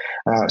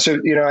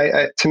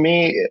 To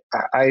me,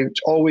 I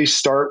always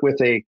start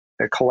with a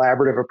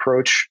collaborative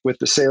approach with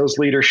the sales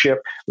leadership,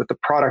 with the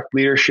product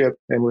leadership,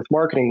 and with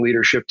marketing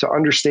leadership to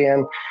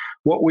understand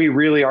what we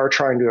really are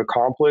trying to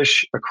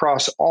accomplish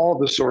across all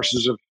the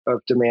sources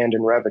of demand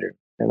and revenue.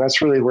 And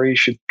that's really where you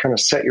should kind of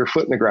set your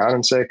foot in the ground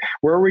and say,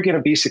 where are we going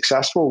to be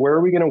successful? Where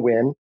are we going to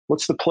win?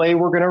 What's the play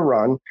we're going to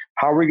run?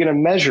 How are we going to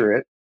measure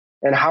it?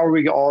 And how are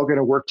we all going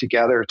to work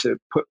together to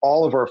put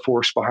all of our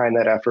force behind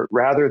that effort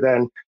rather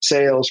than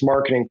sales,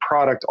 marketing,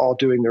 product all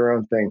doing their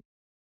own thing?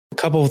 A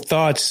couple of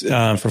thoughts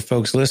for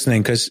folks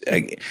listening, because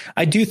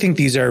I do think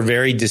these are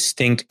very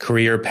distinct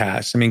career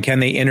paths. Can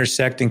they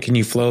intersect and can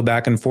you flow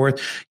back and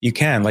forth? You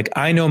can. Like,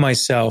 I know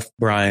myself,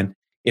 Brian,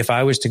 if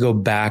I was to go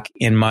back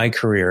in my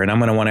career, and I'm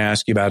going to want to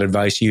ask you about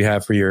advice you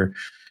have for your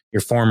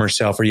former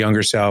self or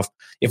younger self.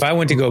 If I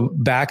went to go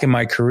back in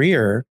my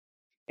career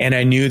and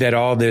I knew that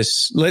all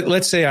this,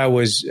 let's say I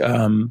was,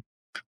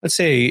 let's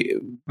say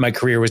my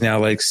career was now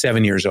like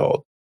 7 years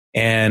old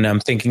and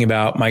I'm thinking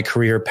about my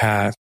career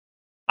path,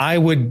 I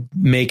would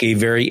make a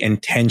very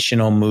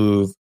intentional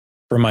move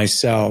for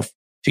myself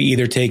to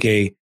either take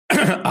a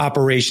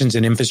operations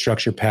and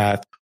infrastructure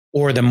path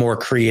or the more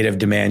creative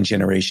demand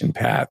generation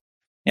path.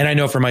 And I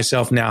know for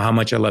myself now how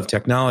much I love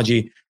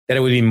technology. that it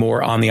would be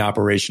more on the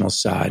operational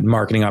side,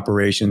 marketing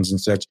operations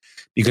and such,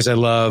 because I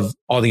love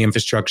all the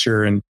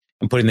infrastructure and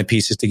putting the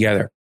pieces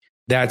together.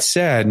 That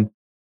said,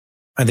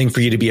 I think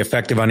for you to be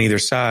effective on either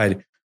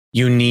side,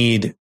 you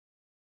need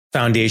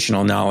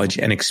foundational knowledge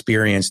and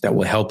experience that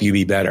will help you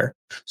be better.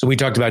 So we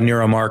talked about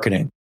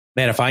neuromarketing.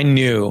 Man, if I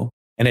knew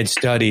and had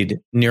studied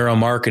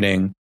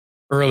neuromarketing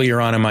earlier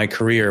on in my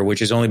career, which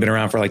has only been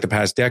around for like the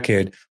past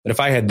decade, but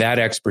if I had that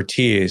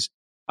expertise,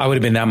 I would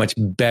have been that much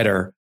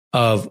better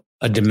of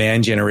a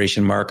demand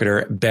generation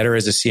marketer, better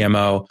as a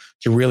CMO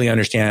to really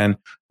understand,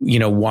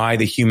 why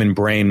the human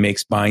brain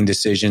makes buying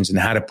decisions and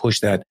how to push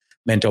that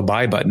mental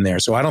buy button there.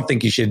 So I don't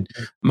think you should,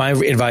 my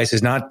advice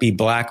is not be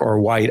black or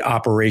white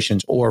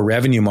operations or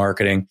revenue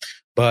marketing,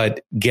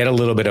 but get a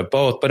little bit of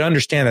both, but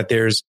understand that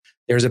there's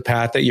a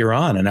path that you're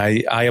on. And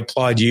I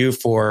applaud you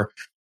for,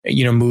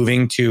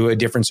 moving to a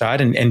different side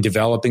and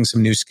developing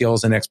some new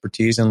skills and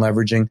expertise and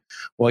leveraging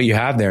what you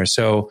have there.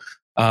 So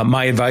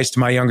my advice to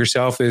my younger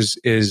self is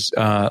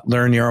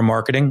learn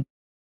neuromarketing,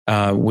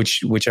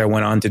 which I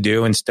went on to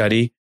do and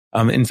study.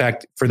 In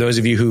fact, for those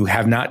of you who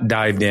have not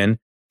dived in,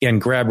 again,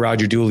 grab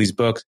Roger Dooley's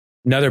book.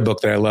 Another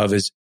book that I love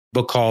is a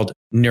book called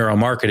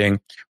Neuromarketing,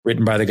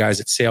 written by the guys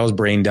at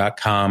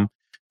salesbrain.com.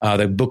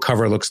 The book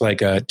cover looks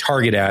like a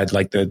Target ad,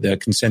 like the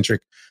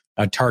concentric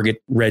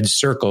Target red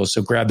circles.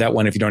 So grab that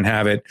one if you don't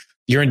have it. If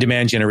you're in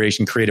demand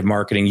generation, creative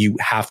marketing, you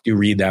have to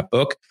read that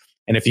book.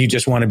 And if you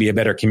just want to be a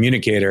better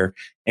communicator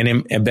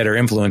and a better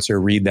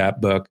influencer, read that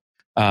book.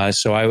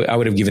 So I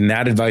would have given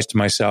that advice to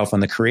myself on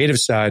the creative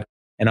side.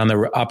 And on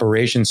the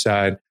operations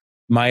side,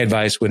 my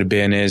advice would have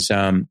been is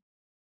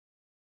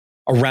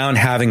around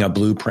having a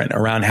blueprint,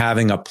 around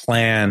having a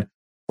plan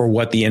for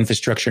what the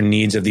infrastructure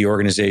needs of the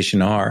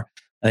organization are.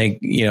 I think,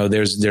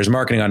 there's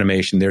marketing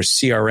automation, there's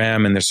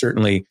CRM, and there's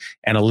certainly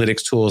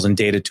analytics tools and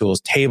data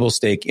tools, table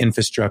stake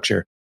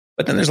infrastructure.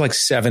 But then there's like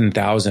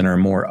 7,000 or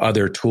more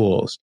other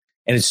tools.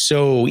 And it's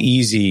so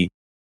easy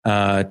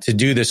to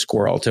do the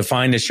squirrel, to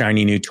find a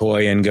shiny new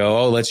toy and go,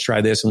 oh, let's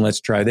try this and let's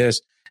try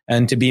this,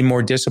 and to be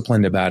more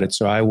disciplined about it.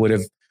 So I would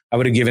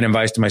have given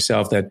advice to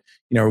myself that,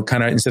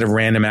 kind of instead of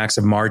random acts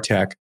of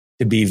MarTech,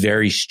 to be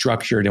very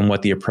structured in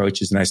what the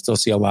approach is. And I still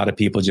see a lot of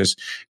people just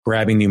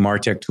grabbing new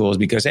MarTech tools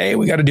because, hey,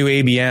 we got to do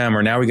ABM,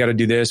 or now we got to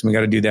do this and we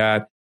got to do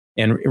that.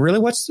 And really,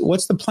 what's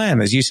the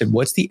plan? As you said,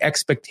 what's the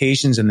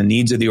expectations and the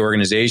needs of the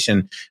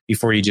organization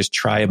before you just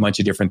try a bunch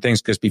of different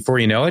things? Because before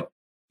you know it,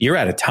 you're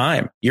out of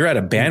time. You're out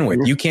of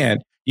bandwidth.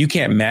 You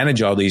can't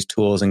manage all these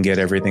tools and get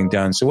everything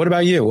done. So what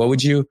about you? What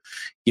would you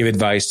give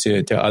advice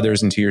to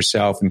others and to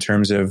yourself in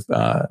terms of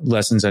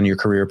lessons on your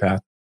career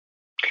path?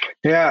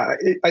 Yeah,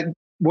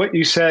 what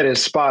you said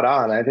is spot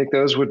on. I think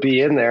those would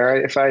be in there.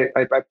 If I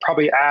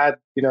probably add,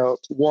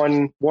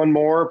 one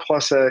more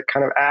plus a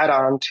kind of add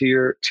on to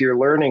your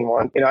learning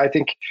one. I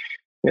think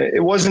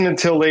it wasn't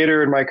until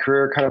later in my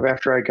career, kind of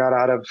after I got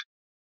out of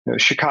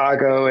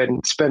Chicago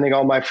and spending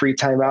all my free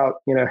time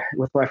out,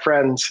 with my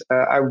friends,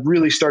 I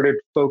really started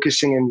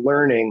focusing and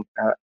learning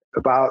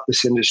about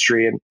this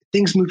industry. And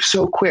things move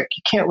so quick;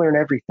 you can't learn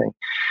everything.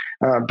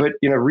 But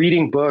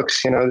reading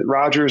books,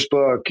 Roger's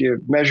book,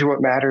 Measure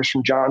What Matters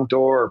from John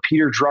Doerr,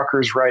 Peter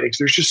Drucker's writings.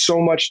 There's just so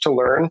much to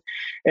learn,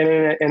 and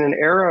in an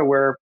era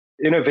where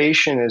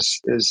innovation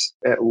is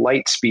at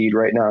light speed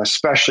right now,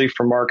 especially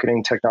for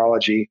marketing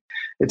technology,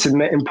 it's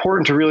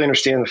important to really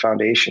understand the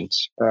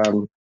foundations.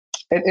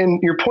 And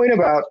your point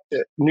about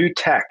new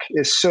tech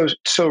is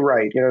so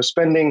right.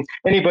 Spending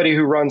anybody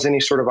who runs any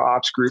sort of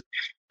ops group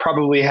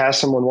probably has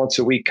someone once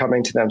a week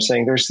coming to them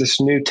saying, there's this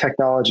new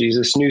technology,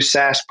 this new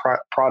SaaS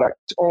product,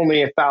 it's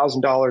only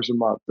 $1,000 a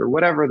month or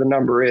whatever the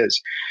number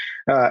is.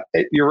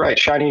 You're right,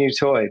 shiny new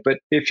toy. But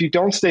if you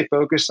don't stay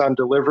focused on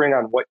delivering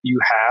on what you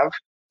have,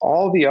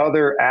 all the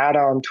other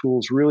add-on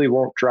tools really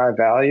won't drive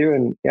value.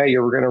 And yeah,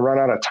 you're going to run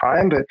out of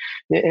time. But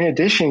in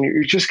addition,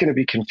 you're just going to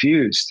be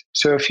confused.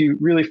 So if you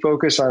really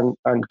focus on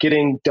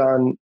getting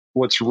done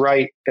what's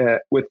right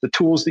with the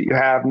tools that you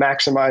have,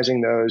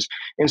 maximizing those,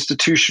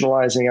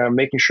 institutionalizing them,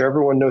 making sure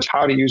everyone knows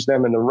how to use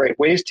them and the right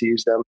ways to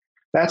use them,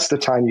 that's the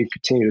time you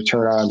continue to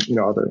turn on,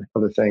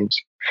 other things.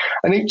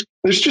 I think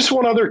there's just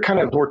one other kind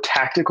of more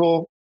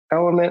tactical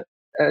element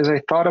as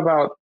I thought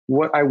about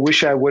what I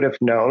wish I would have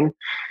known.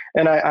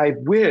 And I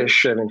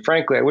wish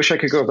I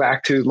could go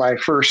back to my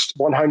first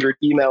 100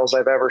 emails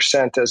I've ever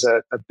sent as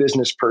a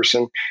business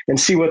person and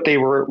see what they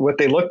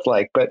looked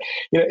like. But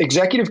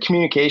executive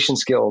communication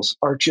skills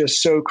are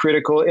just so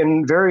critical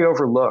and very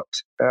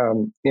overlooked.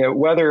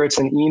 Whether it's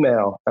an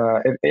email,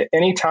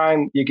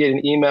 anytime you get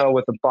an email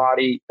with a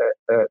body,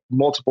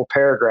 multiple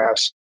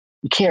paragraphs,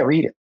 you can't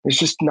read it. There's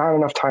just not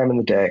enough time in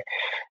the day.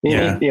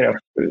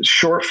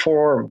 Short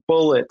form,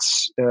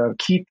 bullets,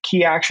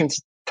 key actions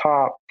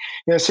top.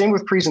 Same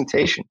with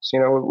presentations.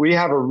 We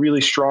have a really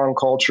strong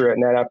culture at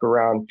NetApp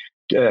around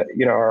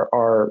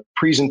our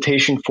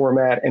presentation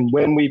format, and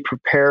when we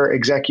prepare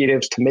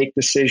executives to make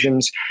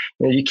decisions,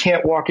 you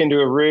can't walk into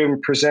a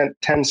room, present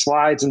 10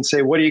 slides, and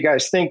say, "What do you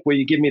guys think? Will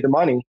you give me the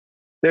money?"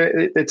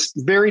 it's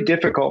very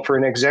difficult for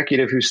an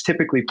executive who's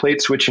typically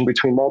plate switching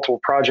between multiple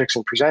projects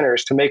and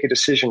presenters to make a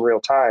decision real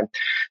time.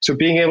 So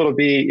being able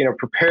to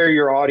prepare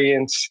your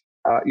audience,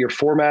 your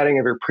formatting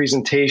of your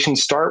presentation,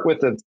 start with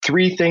the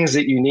 3 things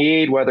that you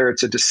need, whether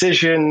it's a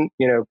decision,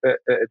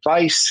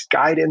 advice,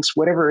 guidance,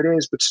 whatever it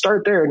is, but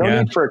start there.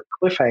 No need for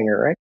a cliffhanger,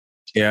 right?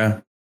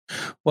 Yeah.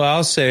 Well,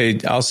 I'll say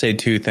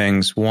 2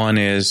 things. One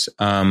is,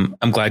 I'm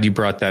glad you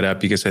brought that up,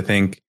 because I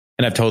think,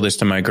 and I've told this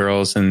to my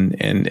girls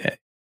and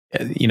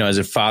as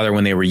a father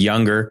when they were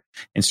younger,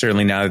 and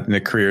certainly now in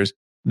their careers,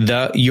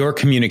 your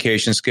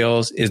communication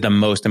skills is the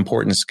most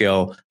important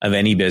skill of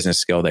any business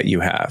skill that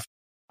you have.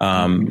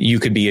 You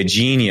could be a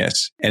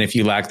genius, and if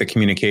you lack the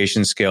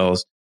communication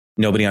skills,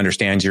 nobody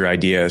understands your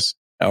ideas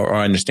or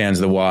understands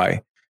the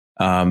why.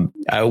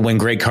 When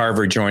Greg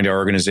Carver joined our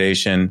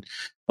organization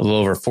a little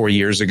over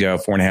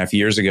 4.5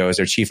 years ago, as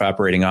our chief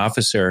operating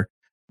officer,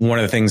 one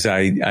of the things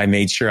I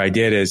made sure I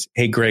did is,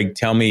 hey, Greg,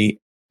 tell me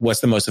what's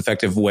the most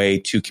effective way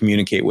to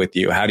communicate with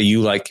you? How do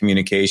you like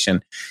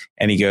communication?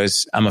 And he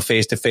goes, I'm a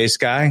face-to-face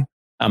guy.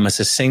 I'm a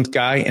succinct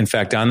guy. In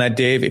fact, on that,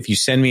 Dave, if you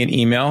send me an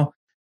email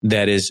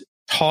that is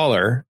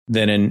taller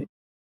than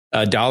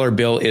a dollar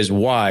bill is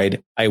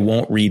wide, I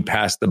won't read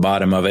past the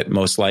bottom of it,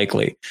 most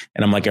likely.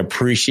 And I'm like, I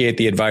appreciate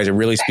the advice. It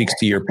really speaks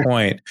to your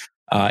point.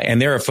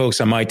 And there are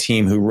folks on my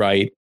team who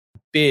write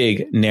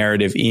big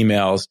narrative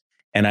emails,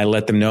 and I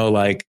let them know,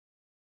 like,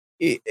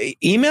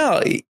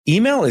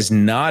 email is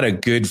not a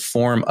good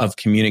form of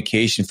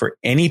communication for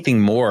anything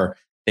more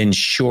than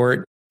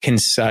short,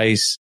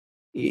 concise.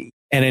 And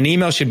an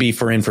email should be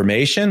for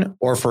information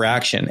or for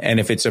action.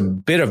 And if it's a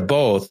bit of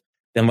both,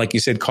 then, like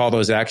you said, call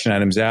those action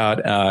items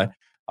out.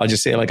 I'll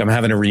just say, like, I'm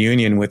having a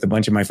reunion with a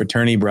bunch of my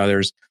fraternity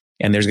brothers,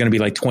 and there's going to be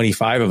like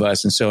 25 of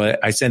us. And so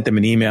I sent them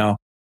an email,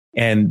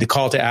 and the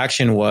call to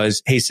action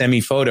was, hey, send me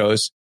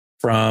photos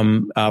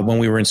from when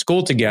we were in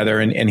school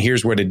together, and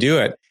here's where to do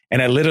it.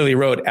 And I literally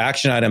wrote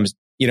action items,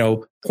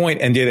 point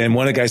and did. And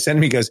one of the guys sent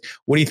me, goes,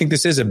 what do you think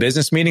this is, a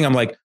business meeting? I'm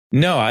like,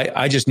 no,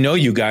 I just know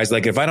you guys.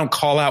 Like, if I don't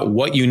call out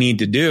what you need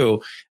to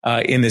do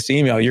in this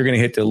email, you're going to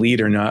hit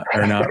delete or not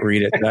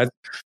read it.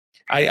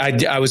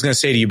 I was going to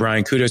say to you,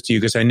 Brian, kudos to you,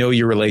 because I know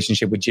your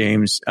relationship with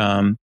James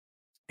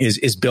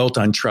is built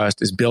on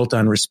trust, is built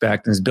on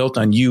respect, and is built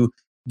on you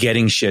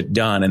getting shit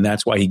done. And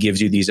that's why he gives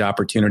you these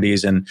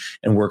opportunities and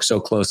works so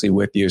closely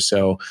with you.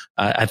 So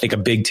I think a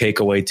big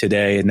takeaway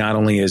today, not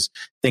only is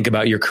think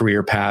about your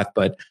career path,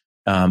 but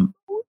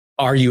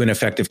are you an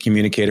effective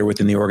communicator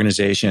within the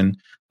organization?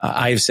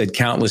 I've said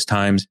countless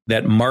times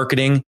that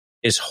marketing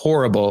is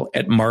horrible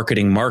at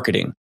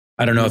marketing.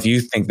 I don't know if you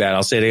think that.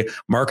 I'll say that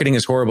marketing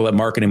is horrible at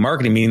marketing,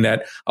 meaning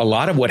that a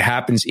lot of what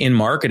happens in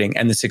marketing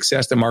and the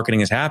success that marketing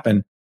has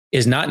happened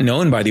is not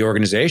known by the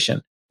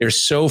organization. They're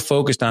so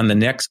focused on the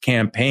next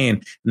campaign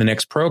and the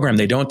next program,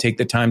 they don't take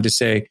the time to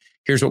say,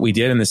 here's what we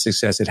did and the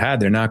success it had.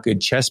 They're not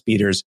good chest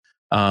beaters.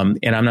 And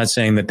I'm not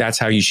saying that that's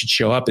how you should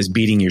show up, as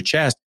beating your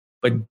chest,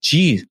 but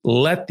geez,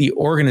 let the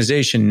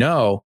organization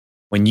know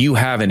when you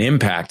have an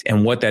impact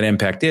and what that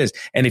impact is.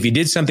 And if you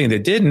did something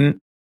that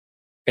didn't,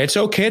 it's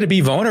okay to be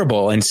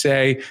vulnerable and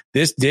say,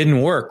 this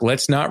didn't work.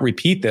 Let's not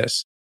repeat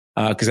this.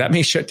 Because that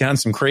may shut down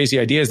some crazy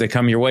ideas that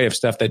come your way of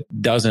stuff that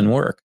doesn't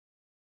work.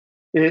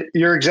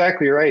 You're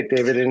exactly right,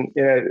 David. And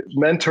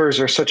mentors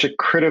are such a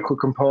critical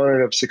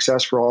component of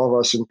success for all of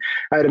us. And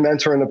I had a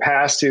mentor in the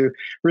past who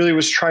really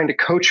was trying to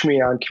coach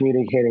me on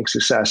communicating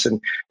success.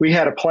 And we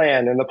had a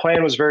plan, and the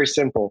plan was very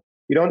simple.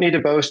 You don't need to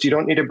boast, you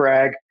don't need to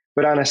brag,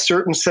 but on a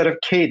certain set of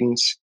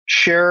cadence,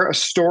 share a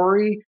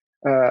story,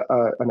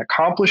 an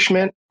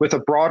accomplishment with a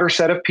broader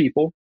set of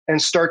people,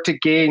 and start to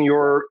gain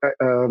your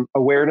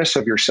awareness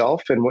of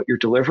yourself and what you're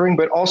delivering,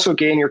 but also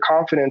gain your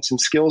confidence and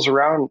skills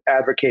around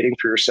advocating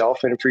for yourself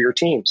and for your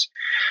teams.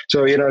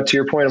 So, to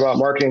your point about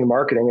marketing,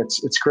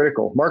 it's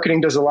critical. Marketing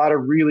does a lot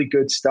of really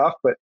good stuff,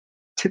 but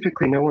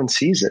typically no one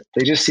sees it.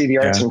 They just see the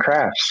arts and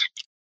crafts.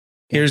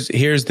 Here's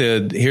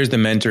the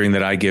mentoring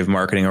that I give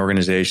marketing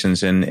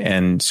organizations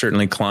and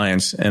certainly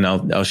clients, and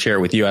I'll share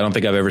it with you. I don't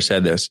think I've ever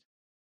said this.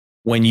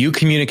 When you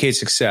communicate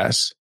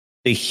success,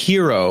 the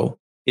hero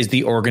is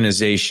the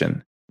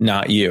organization,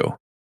 not you.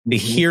 The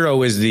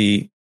hero is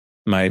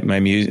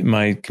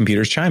my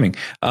computer's chiming.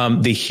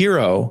 The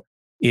hero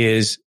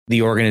is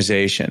the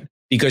organization.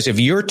 Because if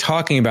you're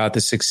talking about the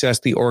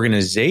success the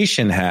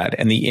organization had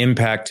and the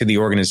impact to the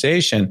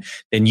organization,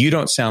 then you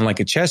don't sound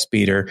like a chest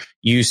beater.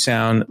 You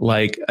sound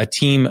like a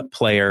team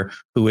player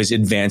who is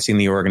advancing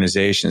the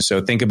organization.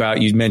 So think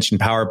about, you mentioned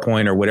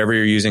PowerPoint or whatever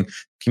you're using to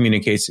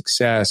communicate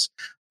success.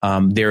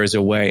 There is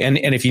a way. And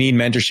if you need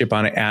mentorship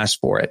on it, ask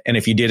for it. And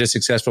if you did a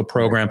successful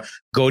program,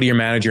 go to your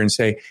manager and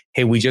say,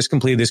 hey, we just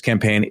completed this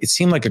campaign. It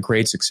seemed like a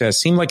great success,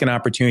 seemed like an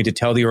opportunity to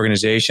tell the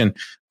organization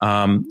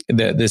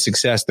the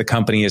success the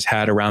company has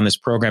had around this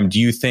program. Do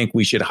you think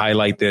we should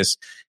highlight this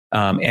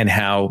and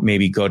how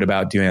maybe go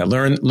about doing it?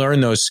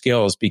 Learn those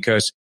skills,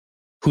 because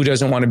who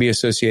doesn't want to be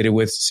associated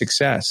with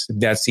success?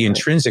 That's the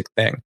intrinsic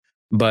thing.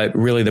 But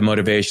really the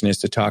motivation is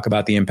to talk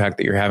about the impact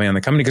that you're having on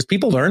the company, because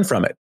people learn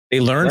from it.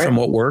 They learn from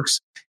what works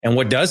and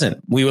what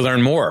doesn't. We will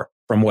learn more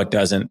from what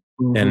doesn't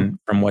and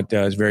from what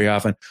does very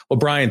often. Well,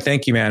 Brian,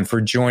 thank you, man,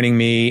 for joining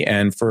me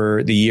and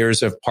for the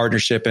years of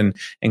partnership and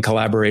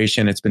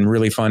collaboration. It's been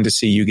really fun to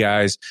see you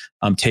guys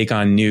take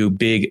on new,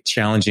 big,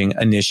 challenging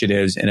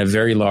initiatives in a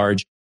very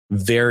large,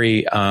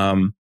 very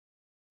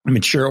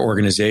mature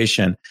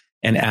organization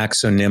and act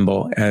so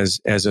nimble as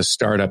a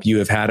startup. You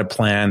have had a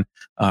plan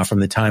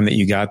from the time that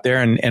you got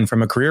there. And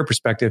from a career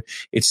perspective,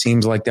 it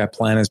seems like that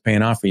plan is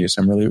paying off for you.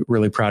 So I'm really,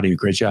 really proud of you.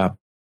 Great job.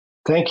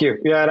 Thank you.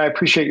 Yeah, and I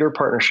appreciate your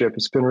partnership.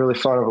 It's been really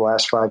fun over the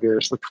last 5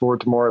 years. Look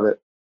forward to more of it.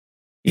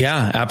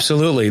 Yeah,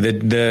 absolutely.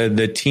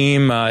 The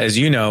team, as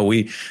you know,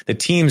 the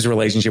team's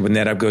relationship with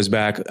NetApp goes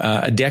back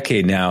a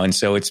decade now, and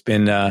so it's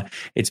been a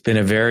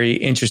very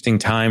interesting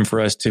time for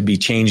us to be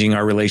changing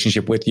our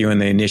relationship with you and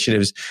the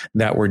initiatives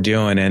that we're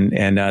doing,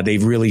 and they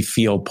really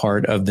feel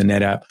part of the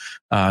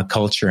NetApp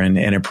culture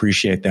and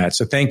appreciate that.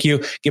 So thank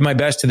you. Give my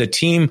best to the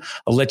team.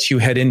 I'll let you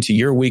head into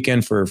your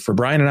weekend. For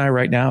Brian and I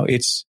right now,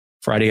 it's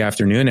Friday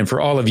afternoon. And for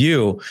all of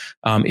you,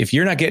 if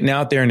you're not getting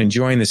out there and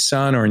enjoying the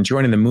sun or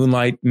enjoying the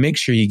moonlight, make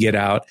sure you get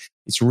out.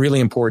 It's really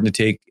important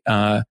to take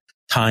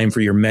time for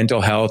your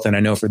mental health. And I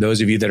know for those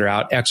of you that are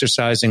out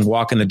exercising,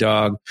 walking the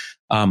dog,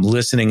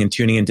 listening and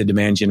tuning into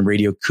Demand Gen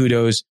Radio,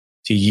 kudos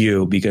to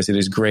you, because it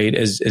is great.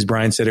 As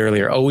Brian said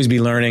earlier, always be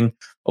learning,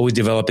 always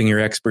developing your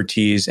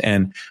expertise.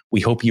 And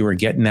we hope you are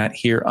getting that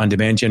here on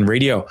Demand Gen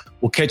Radio.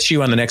 We'll catch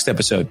you on the next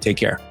episode. Take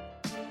care.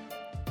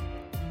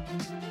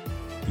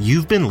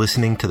 You've been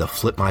listening to the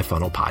Flip My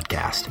Funnel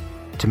podcast.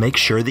 To make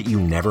sure that you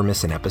never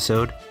miss an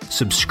episode,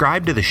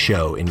 subscribe to the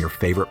show in your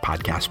favorite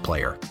podcast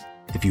player.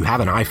 If you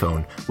have an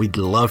iPhone, we'd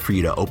love for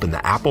you to open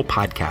the Apple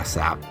Podcasts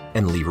app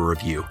and leave a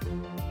review.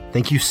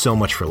 Thank you so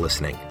much for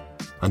listening.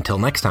 Until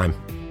next time.